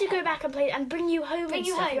happy to go back and play and bring you home and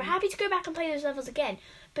stuff. You're happy to go back and play those levels again.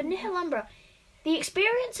 But Nihilumbra, the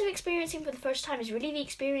experience of experiencing for the first time is really the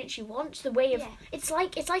experience you want. The way of it's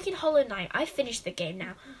like in Hollow Knight. I finished the game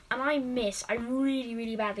now, and I really,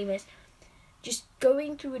 really badly miss just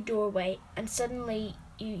going through a doorway and suddenly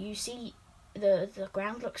you see the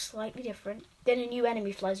ground looks slightly different. Then a new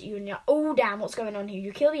enemy flies at you, and you're like, oh damn, what's going on here?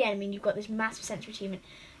 You kill the enemy, and you've got this massive sense of achievement.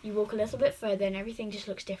 You walk a little bit further, and everything just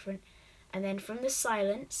looks different. And then from the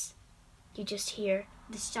silence, you just hear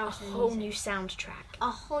a whole new soundtrack.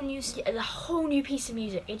 A whole new piece of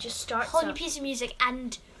music. It just starts. A whole new piece of music,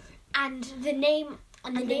 and the name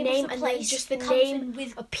of the place, just the name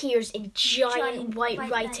appears in giant white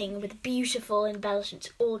writing with beautiful embellishments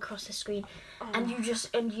all across the screen. And you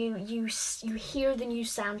just you hear the new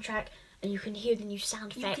soundtrack, and you can hear the new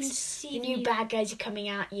sound effects. You can see the new bad guys are coming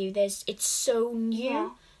at you. It's so new. Yeah.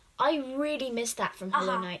 I really miss that from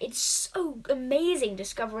Hollow Knight. It's so amazing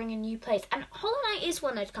discovering a new place. And Hollow Knight is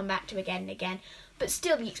one I'd come back to again and again. But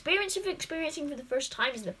still, the experience of experiencing for the first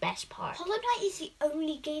time is the best part. Hollow Knight is the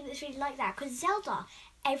only game that's really like that. Because Zelda,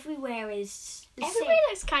 everywhere is the same. Everywhere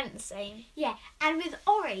looks kind of the same. Yeah, and with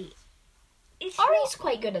Ori... Ori's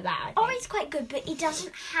quite good at that, I think. Ori's quite good, but it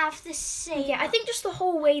doesn't have the same... Yeah, I think just the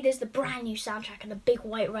whole way there's the brand new soundtrack and the big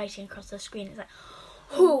white writing across the screen. It's like...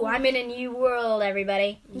 Ooh, I'm in a new world,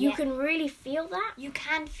 everybody. Yeah. You can really feel that. You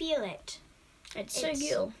can feel it. It's so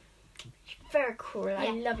cool. Very cool. Yeah.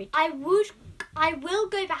 I love it. I will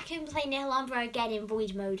go back and play Nihilumbra again in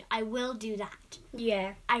Void mode. I will do that.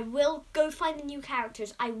 Yeah. I will go find the new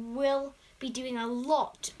characters. I will be doing a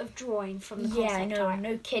lot of drawing from the concept art.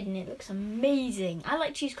 No kidding. It looks amazing. I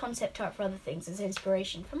like to use concept art for other things as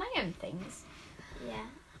inspiration for my own things. Yeah.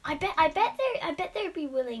 I bet they'd be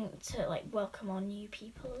willing to welcome on new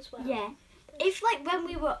people as well. Yeah, if when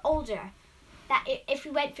we were older, if we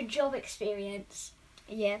went for job experience,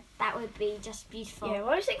 that would be just beautiful. Yeah, well,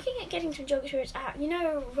 I was thinking of getting some job experience at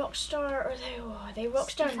Rockstar, or are they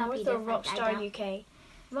Rockstar North or Rockstar UK?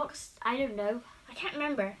 I don't know. I can't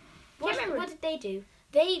remember. What did they do?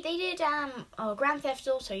 They did Grand Theft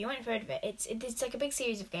Auto. You might have heard of it. It's like a big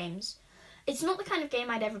series of games. It's not the kind of game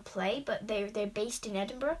I'd ever play, but they're based in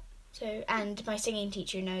Edinburgh. So, and my singing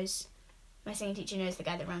teacher knows the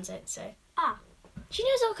guy that runs it. So she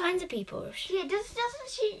knows all kinds of people. Doesn't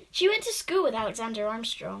she? She went to school with Alexander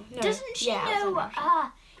Armstrong. No, doesn't she know?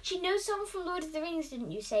 She knows someone from Lord of the Rings, didn't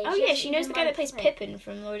you say? Oh yeah, she knows the guy that plays Pippin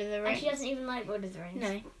from Lord of the Rings. And she doesn't even like Lord of the Rings.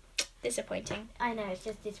 No, disappointing. I know, it's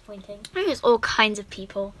just disappointing. I think there's all kinds of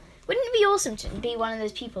people. Wouldn't it be awesome to be one of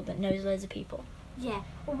those people that knows loads of people? Yeah,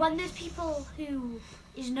 or one of those people who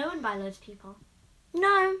is known by loads of people.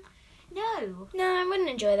 No, I wouldn't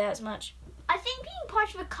enjoy that as much. I think being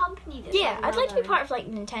part of a company that's I'd like to be part of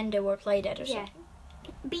Nintendo or Playdead or something.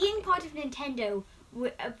 Being part of Nintendo,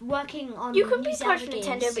 working on you can be part of games.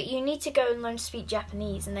 Nintendo, but you need to go and learn to speak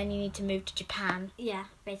Japanese, and then you need to move to Japan. Yeah,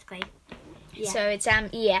 basically. Yeah. So it's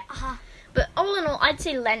But all in all, I'd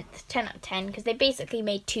say length 10 out of 10 because they basically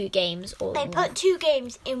made 2 games all They in put one. 2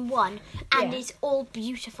 games in one, and it's all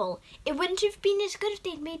beautiful. It wouldn't have been as good if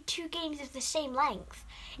they'd made 2 games of the same length.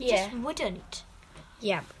 It just wouldn't.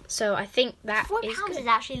 Yeah, so I think that £4 is good. is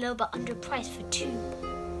actually a little bit underpriced for 2.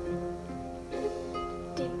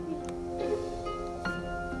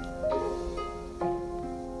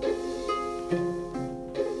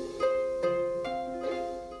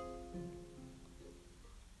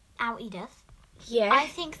 Edith. Yeah. I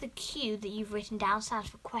think the Q that you've written down stands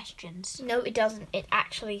for questions. No, it doesn't. It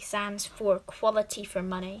actually stands for quality for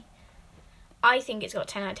money. I think it's got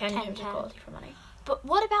 10 out of 10 in terms of quality for money. But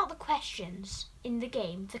what about the questions in the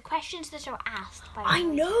game? The questions that are asked by I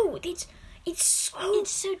know. It's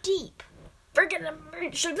so deep. We're gonna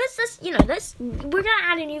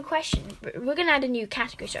add a new question. We're gonna add a new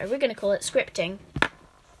category. Sorry, we're gonna call it scripting.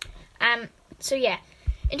 So yeah.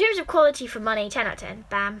 In terms of quality for money, 10 out of 10.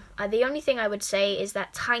 Bam. The only thing I would say is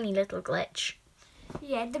that tiny little glitch.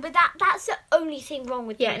 Yeah, but that's the only thing wrong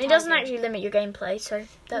with and it doesn't actually limit your gameplay, so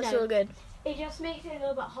that's all good. It just makes it a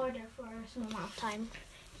little bit harder for a small amount of time.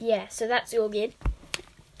 Yeah, so that's all good.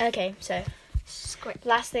 Okay, so Script.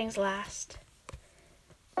 last things last.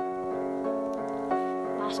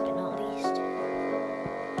 Last but not least.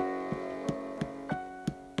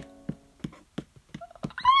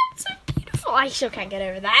 It's so beautiful. I still can't get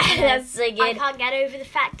over that. That's so good. I can't get over the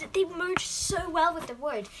fact that they merge so well with the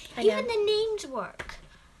word. Even the names work.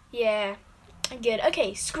 Yeah, good.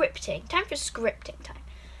 Okay, scripting. Time for scripting time.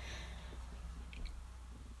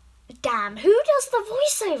 Damn, who does the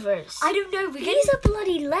voiceovers? I don't know. He's a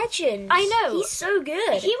bloody legend. I know. He's so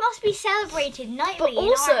good. He must be celebrated nightly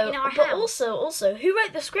in our house. Also, who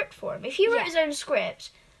wrote the script for him? If he wrote his own script,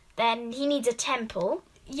 then he needs a temple.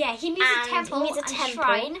 Yeah, he needs a temple. He needs a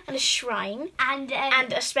temple and a shrine and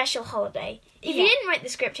a special holiday. If he didn't write the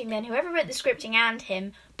scripting, then whoever wrote the scripting and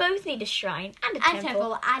him both need a shrine and a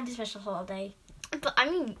temple and a special holiday. But I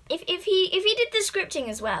mean, if he did the scripting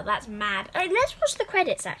as well, that's mad. Let's watch the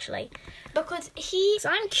credits actually, because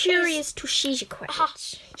I'm curious to see the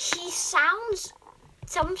credits. He sounds.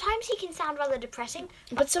 Sometimes he can sound rather depressing,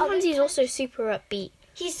 but sometimes he's also super upbeat.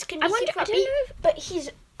 But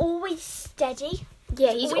he's always steady.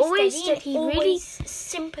 Yeah, he's always steady. He really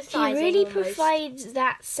sympathizing. He really provides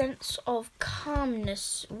that sense of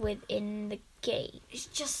calmness within the game. It's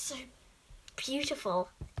just so beautiful.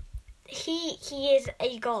 He is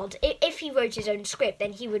a god. If he wrote his own script,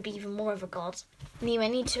 then he would be even more of a god. I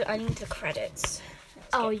need the credits.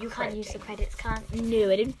 You can't use the credits, can't?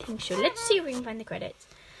 No, I don't think so. Let's see if we can find the credits.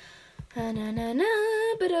 Passwords.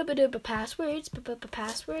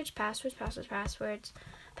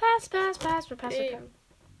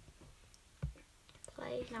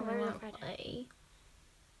 Play. Now where are the credits?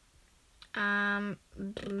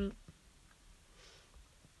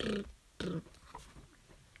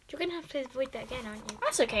 You're going to have to play the void bit again, aren't you?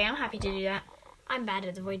 That's okay, I'm happy to do that. I'm bad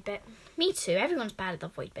at the void bit. Me too, everyone's bad at the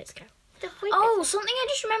void bits, girl. Something I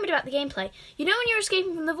just remembered about the gameplay. You know when you're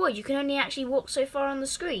escaping from the void, you can only actually walk so far on the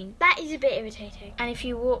screen. That is a bit irritating. And if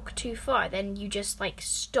you walk too far, then you just,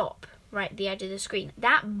 stop right at the edge of the screen.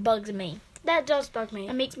 That bugs me. That does bug me.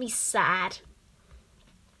 It makes me sad.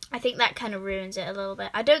 I think that kind of ruins it a little bit.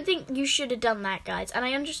 I don't think you should have done that, guys. And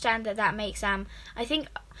I understand that makes I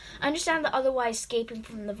understand that otherwise escaping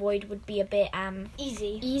from the void would be a bit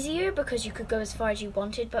easier because you could go as far as you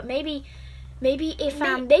wanted. But maybe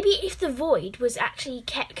if the void was actually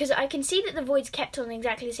kept, because I can see that the void's kept on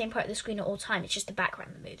exactly the same part of the screen at all time. It's just the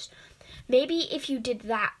background that moves. Maybe if you did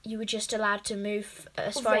that, you were just allowed to move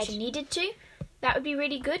as far as you needed to. That would be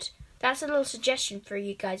really good. That's a little suggestion for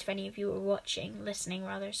you guys, if any of you are listening,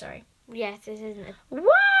 sorry. Yes, this isn't a...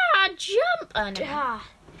 Wow, jump! Oh, no.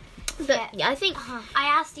 But, I think... I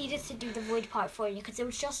asked Edith to do the void part for you, because it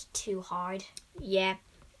was just too hard. Yeah.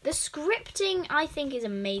 The scripting, I think, is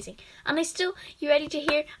amazing. And you ready to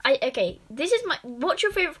hear? This is what's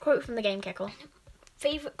your favourite quote from the game, Keckle?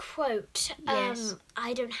 Favourite quote? Yes.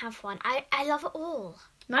 I don't have one. I love it all.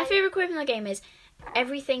 My favourite quote from the game is,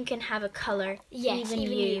 everything can have a colour, yes,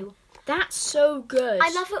 even you. That's so good. I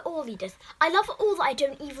love it all, Edith. I love it all that I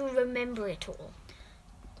don't even remember it all.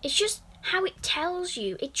 It's just how it tells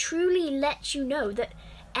you. It truly lets you know that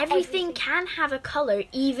everything can have a colour,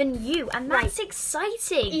 even you. And that's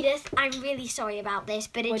exciting. Edith, I'm really sorry about this,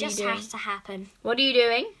 but it just has to happen. What are you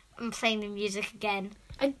doing? I'm playing the music again.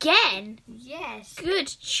 Again? Yes. Good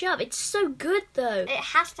job. It's so good, though. It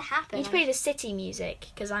has to happen. You need to play the city music,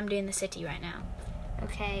 because I'm doing the city right now.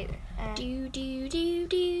 Okay. Do.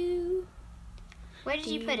 Where did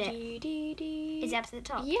you put it? Is it up to the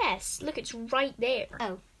top? Yes. Look, it's right there.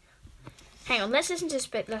 Oh. Hang on. Let's listen to this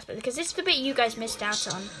last bit because this is the bit you guys missed out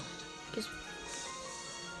on. There's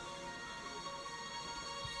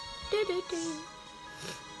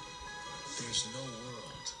no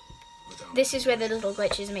world without. This is where the little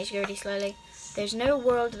glitches and makes you go really slowly. There's no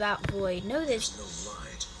world without void. No, there's no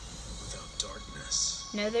light without darkness.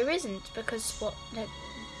 No, there isn't, because what? No.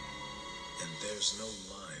 And there's no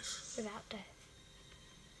life without death.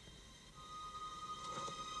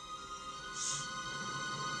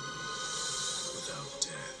 Without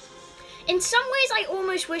death. In some ways, I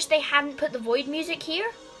almost wish they hadn't put the void music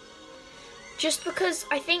here. Just because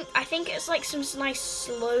I think it's like some nice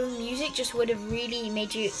slow music just would have really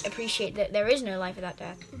made you appreciate that there is no life without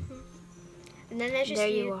death. Mm-hmm. And then there's just there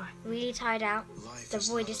you are, really tired out. The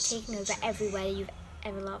void is taking over everywhere you've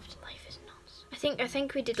ever loved. Life is nuts. I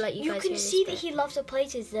think we did let you guys. You can see that he loves the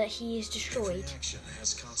places that he is destroyed. Every action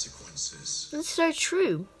has consequences. That's so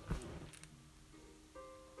true.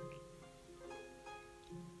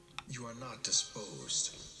 are not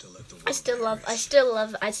disposed to let the world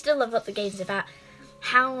I still love what the game's about.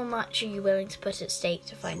 How much are you willing to put at stake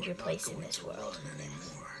to find your place in this world?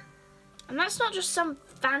 And that's not just some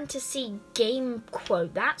fantasy game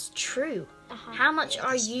quote. That's true. How much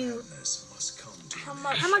are you?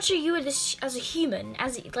 How much are you as a human,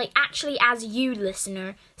 as you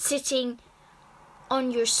listener, sitting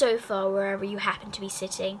on your sofa or wherever you happen to be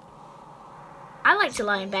sitting? I like to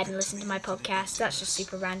lie in bed and listen to my podcast. That's just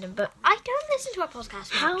super random, but I don't listen to our podcast much.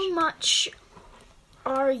 How much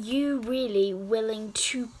are you really willing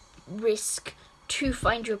to risk to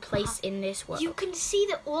find your place in this world? You can see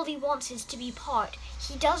that all he wants is to be part.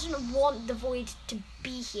 He doesn't want the void to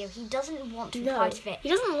be here. He doesn't want to be part of it. He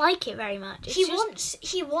doesn't like it very much. He wants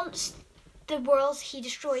the world he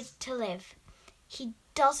destroyed to live. He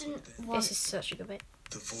doesn't want... This is such a good bit.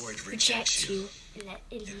 The void rejects you.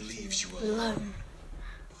 It leaves you alone.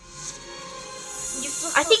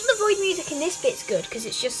 I think the void music in this bit's good because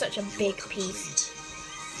it's just such a big piece.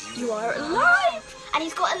 You are alive! And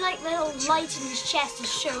he's got a little light in his chest to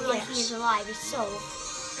show he is alive, his soul.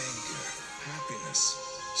 Anger, happiness,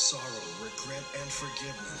 sorrow, regret, and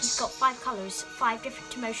forgiveness. He's got 5 colours, 5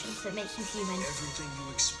 different emotions that make you human. Everything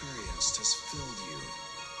you experienced has filled you.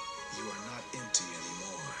 You are not empty anymore.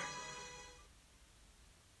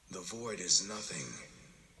 The void is nothing,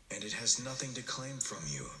 and it has nothing to claim from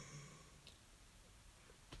you.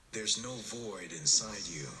 There's no void inside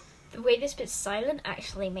you. The way this bit's silent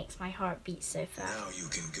actually makes my heart beat so fast. Now you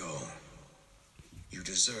can go. You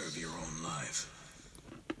deserve your own life.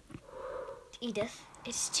 Edith,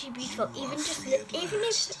 it's too beautiful.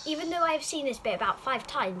 Even though I've seen this bit about 5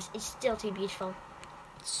 times, it's still too beautiful.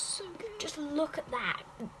 So good. Just look at that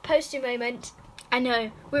poster moment. I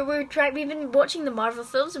know. We've been watching the Marvel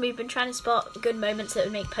films and we've been trying to spot good moments that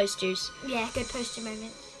would make posters. Yeah, good poster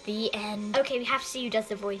moment. The end. Okay, we have to see who does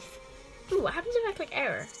the voice. Ooh, what happens if I click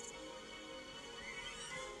error?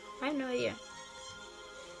 I have no idea.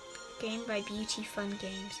 Game by Beauty Fun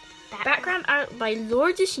Games. Background art by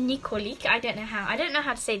Lourdes Nikolic. I don't know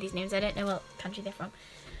how to say these names. I don't know what country they're from.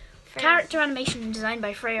 Character animation and design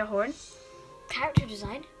by Freya Horn. Character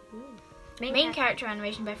design? Main character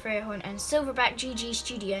animation by Freya Horn and Silverback GG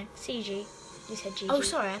Studio. CG. You said GG. Oh,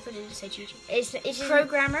 sorry, I thought it did say GG. It's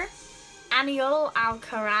Programmer Aniol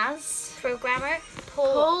Alcaraz. Programmer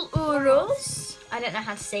Paul Uros. I don't know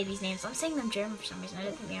how to say these names. I'm saying them German for some reason. I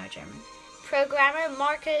don't think they are German. Programmer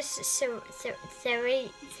Marcus Therio.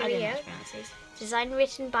 Design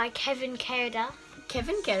written by Kevin Kerda.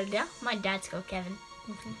 Kevin Kerda? My dad's called Kevin.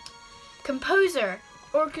 Mm-hmm. Composer,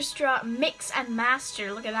 orchestra, mix and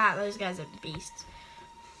master. Look at that. Those guys are beasts.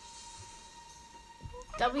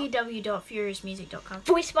 www.furiousmusic.com.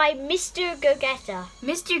 Voiced by Mr. Go-Getter.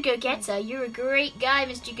 Mr. Go-Getter, you're a great guy,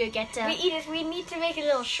 Mr. Go-Getter. Edith, we need to make a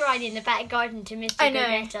little shrine in the back garden to Mr.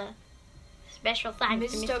 Go-Getter. Special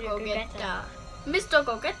thanks to Mr. Go-Getter. Mr.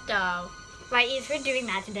 Go-Getter. Right, Edith, we're doing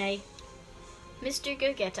that today. Mr.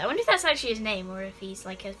 Go-Getter. I wonder if that's actually his name or if he's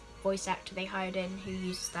like a voice actor they hired in who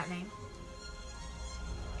uses that name.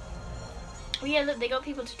 Oh yeah, look, they got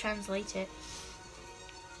people to translate it.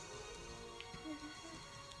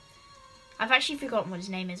 I've actually forgotten what his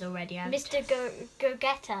name is already. Mr.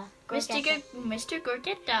 Go-Getter. Mr.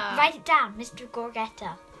 Go-Getter. Write it down, Mr.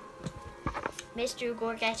 Go-Getter. Mr.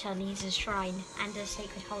 Go-Getter needs a shrine and a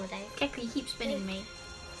sacred holiday. Keku, keep spinning me.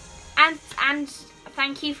 And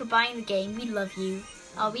thank you for buying the game. We love you.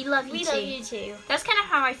 Oh, we love you too. We love you too. That's kind of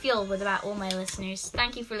how I feel with about all my listeners.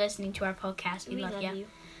 Thank you for listening to our podcast. We love you.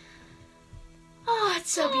 Oh, it's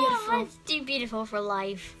so beautiful. It's too beautiful for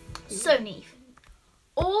life. So neat.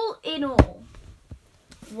 All in all,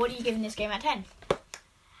 what are you giving this game out of 10?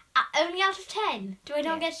 Only out of 10? Do I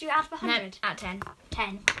not get to do out of 100? No, out of 10.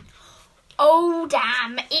 10. Oh,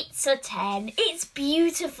 damn. It's a 10. It's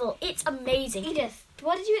beautiful. It's amazing. Edith,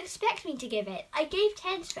 what did you expect me to give it? I gave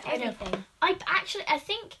 10s for everything. I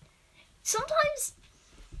think sometimes,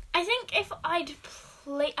 if I'd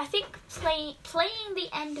play, playing the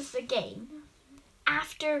end of the game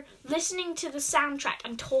after listening to the soundtrack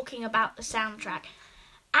and talking about the soundtrack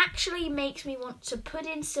actually makes me want to put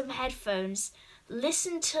in some headphones,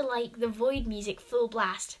 listen to like the void music full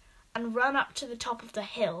blast, and run up to the top of the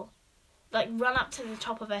hill, and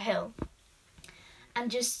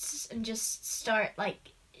just start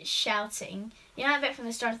like shouting. You know that bit from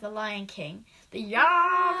the start of The Lion King? The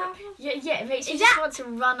yeah, it makes you just want to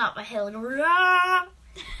run up a hill and go, Rah!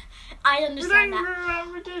 I understand that.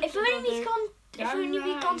 If only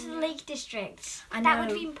we'd gone to the Lake District. That would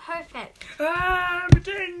have been perfect. Well,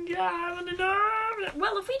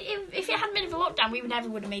 if it hadn't been for lockdown, we never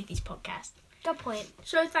would have made these podcasts. Good point.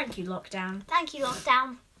 So thank you, lockdown. Thank you,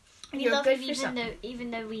 lockdown. We love you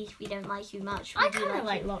even though we don't like you much. I kind of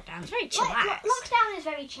like lockdown. It's very chillaxed. Lockdown is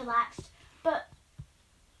very chillaxed, but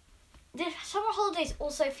the summer holidays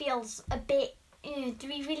also feels a bit. Do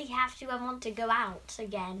we really have to want to go out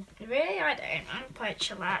again? Really, I don't. I'm quite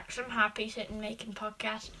chillaxed. I'm happy sitting making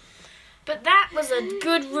podcasts. But that was a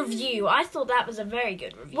good review. I thought that was a very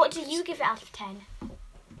good review. What do you give it out of 10?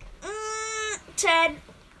 10.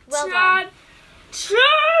 Well done. 10.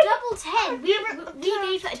 Double 10. We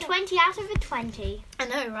gave it a 20 out of a 20. I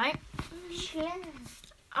know, right? Yeah.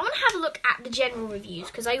 I want to have a look at the general reviews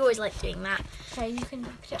because I always like doing that. So you can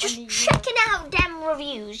put it Just on checking out them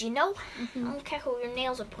reviews, you know? Mm-hmm. Okay, cool. Your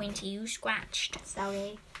nails are pointy. You scratched.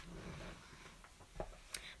 Sorry.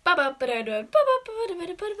 I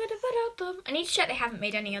need to check they haven't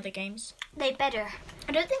made any other games. They better.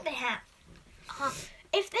 I don't think they have.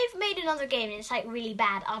 If they've made another game and it's like really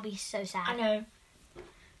bad, I'll be so sad. I know.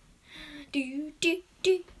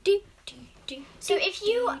 So if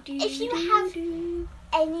you have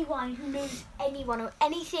anyone who knows anyone or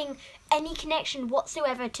anything, any connection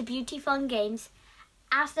whatsoever to Beauty Fun Games,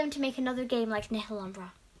 ask them to make another game like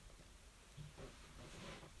Nihilumbra.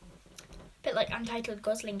 Bit like Untitled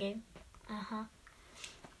Gosling game.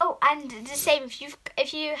 Oh, and the same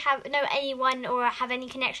if you know anyone or have any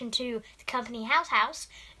connection to the company House,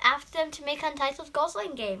 ask them to make Untitled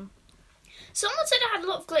Gosling game. Someone said it had a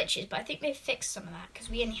lot of glitches, but I think they fixed some of that because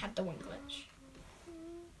we only had the one glitch.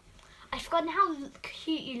 I've forgotten how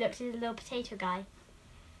cute you looked as a little potato guy.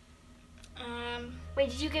 Wait,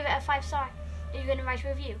 did you give it a 5-star? Are you going to write a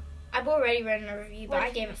review? I've already written a review, but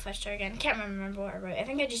I gave it 5-star again. I can't remember what I wrote. I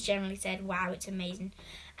think I just generally said, wow, it's amazing.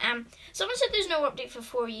 Someone said there's no update for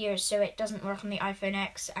 4 years, so it doesn't work on the iPhone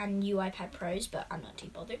X and new iPad Pros, but I'm not too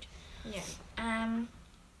bothered. Yeah. And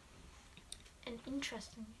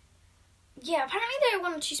interesting. Yeah, apparently there are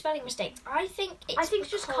 1 or 2 spelling mistakes. I think it's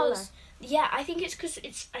just colour. Yeah, I think it's because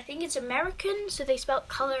it's American, so they spell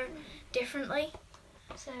colour differently.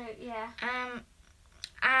 So yeah.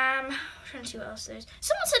 I'm trying to see what else there is.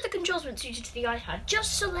 Someone said the controls weren't suited to the iPad.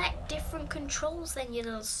 Just select different controls then, you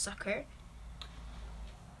little sucker.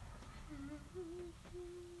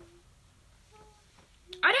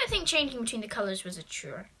 I don't think changing between the colours was a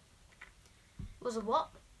chore. Was it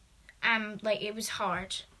what? Like it was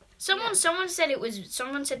hard. Someone said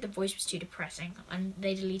the voice was too depressing and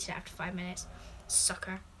they deleted it after 5 minutes.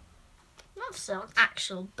 Sucker. That sucked.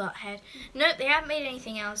 Actual butthead. No, they haven't made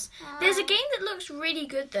anything else. There's a game that looks really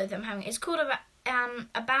good though that I'm having. It's called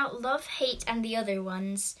About Love, Hate and the Other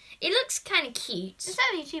Ones. It looks kind of cute. It's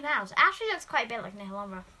only £2. Actually, that's quite a bit like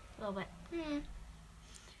Nihilumbra. A little bit.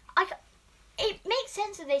 It makes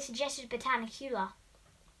sense that they suggested Botanicula.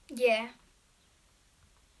 Yeah.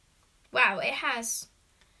 Wow, it has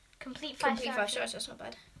Complete 5 stars. That's not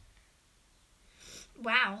bad.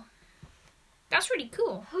 Wow. That's really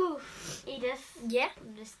cool. Edith. Yeah?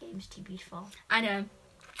 This game's too beautiful. I know.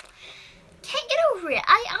 Can't get over it.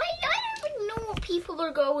 I don't even know what people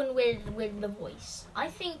are going with the voice. I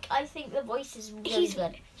think the voice is really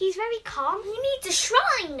good. He's very calm. He needs a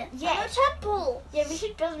shrine. Yeah. A temple. Yeah, we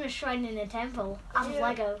should build him a shrine in a temple out of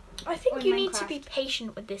Lego. I think you need to be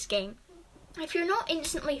patient with this game. If you're not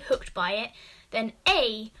instantly hooked by it, then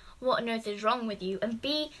A, what on earth is wrong with you? And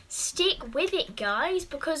B, stick with it, guys,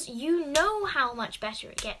 because you know how much better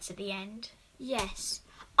it gets at the end. Yes.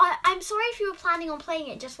 I'm sorry if you were planning on playing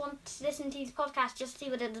it, just want to listen to this podcast, just see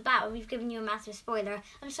what it's about, and we've given you a massive spoiler.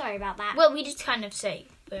 I'm sorry about that. Well, we just kind of say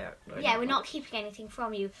we're not keeping anything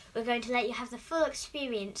from you. We're going to let you have the full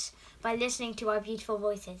experience by listening to our beautiful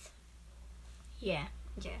voices. Yeah.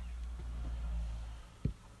 Yeah.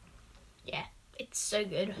 Yeah. It's so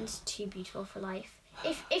good. It's too beautiful for life.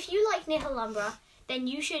 If you like Nihilumbra, then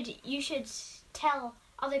you should tell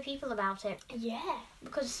other people about it. Yeah.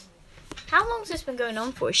 Because how long's this been going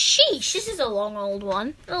on for? Sheesh, this is a long old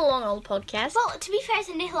one. A long old podcast. Well, to be fair, it's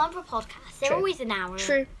a Nihilumbra podcast. They're always an hour.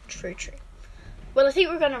 True. Well, I think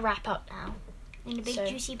we're going to wrap up now. In a big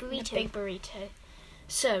juicy burrito. In a big burrito.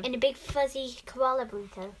 So. In a big fuzzy koala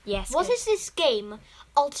burrito. Yes. What is this game,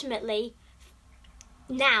 ultimately,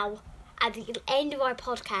 now, at the end of our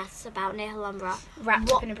podcast about Nihilumbra,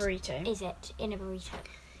 wrapped up in a burrito? Is it in a burrito?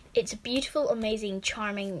 It's a beautiful, amazing,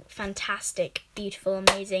 charming, fantastic, beautiful,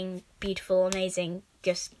 amazing,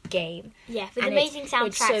 just game. Yeah, with amazing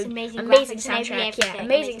soundtracks, amazing soundtrack, graphics,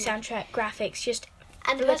 amazing soundtrack, graphics, just.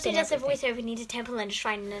 And the person who does the voiceover needs a temple and a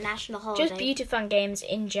shrine and a national holiday. Just Beauty Fun Games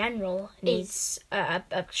in general needs a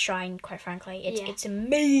shrine, quite frankly. It's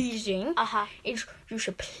amazing. You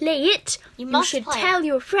should play it. You should tell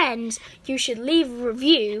your friends. You should leave a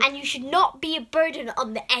review. And you should not be a burden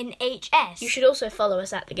on the NHS. You should also follow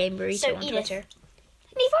us at The Game Burrito on Edith, Twitter.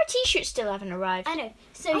 If our t-shirts still haven't arrived. I know.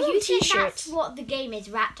 So I you want think t-shirts. that's what the game is,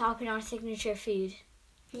 wrapped up in our signature food?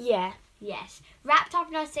 Yeah. Yes. Wrapped up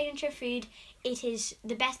in our signature food, it is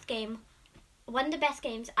the best game, one of the best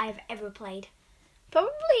games I've ever played.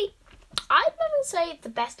 Probably, I'd probably say it's the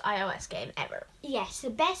best iOS game ever. Yes,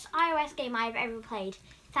 the best iOS game I've ever played.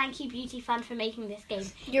 Thank you, Beauty Fun, for making this game.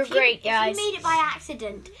 You're great, guys. If you made it by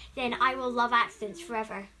accident, then I will love accidents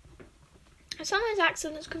forever. Sometimes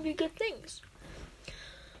accidents can be good things.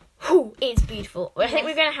 Whew, it's beautiful. I think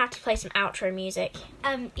we're going to have to play some outro music.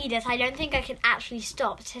 Edith, I don't think I can actually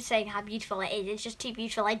stop saying how beautiful it is. It's just too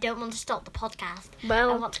beautiful. I don't want to stop the podcast.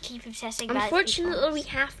 Well, I want to keep obsessing about it. Unfortunately, we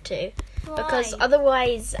have to. Why? Because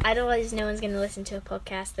otherwise no one's going to listen to a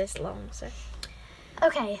podcast this long. So,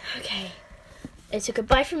 Okay. It's a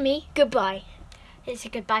goodbye from me. Goodbye. It's a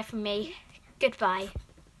goodbye from me. Goodbye.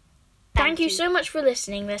 Thank you so much for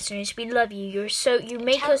listening, listeners. We love you. You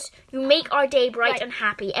make our day bright and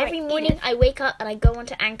happy. Every morning I wake up and I go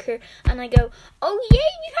onto Anchor and I go, oh yay,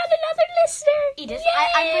 we've had another listener. Edith,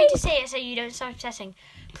 I'm going to say it so you don't start obsessing.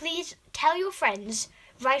 Please tell your friends,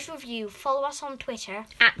 write a review, follow us on Twitter.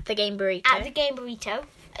 At The Game Burrito. At The Game Burrito.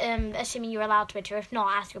 Assuming you're allowed Twitter. If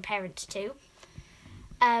not, ask your parents too.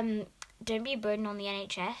 Don't be a burden on the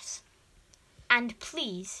NHS. And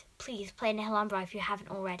please play Nihilumbra if you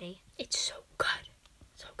haven't already. It's so good.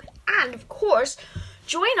 So good. And, of course,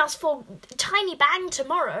 join us for Tiny Bang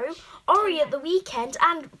tomorrow, Ori at the weekend,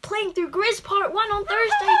 and playing through Grizz Part 1 on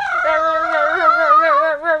Thursday.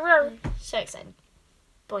 So excited.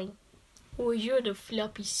 Boing. Oh, you're the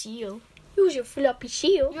floppy seal. Who's your floppy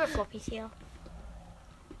seal? You're a floppy seal.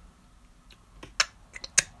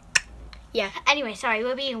 Yeah. Anyway, sorry,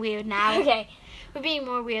 we're being weird now. Okay. We're being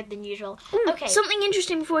more weird than usual. Okay. Something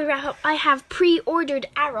interesting before we wrap up. I have pre-ordered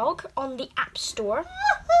Arog on the App Store.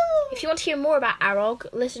 If you want to hear more about Arog,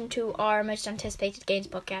 listen to our most anticipated games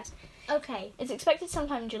podcast. Okay. It's expected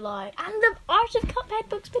sometime in July. And the Art of Cuphead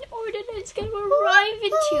book's been ordered and it's going to arrive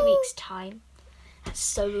in 2 weeks' time. That's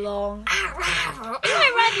so long. It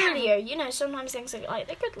might arrive earlier. You know, sometimes things are like,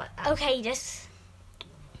 they're good like that. Okay, just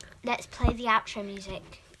let's play the outro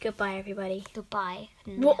music. Goodbye, everybody. Goodbye.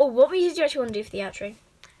 What music do you actually want to do for the outro?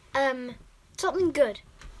 Something good.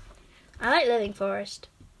 I like Living Forest.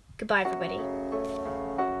 Goodbye, everybody.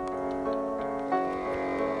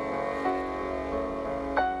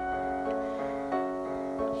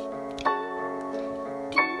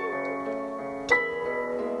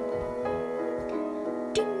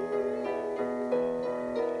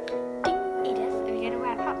 Edith, are we going to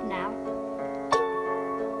wrap up now?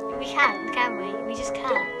 We can't, can we? We just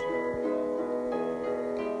can't.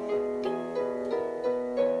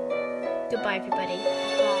 Goodbye, everybody.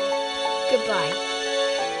 Goodbye.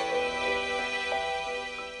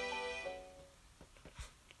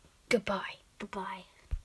 Goodbye. Goodbye. Goodbye.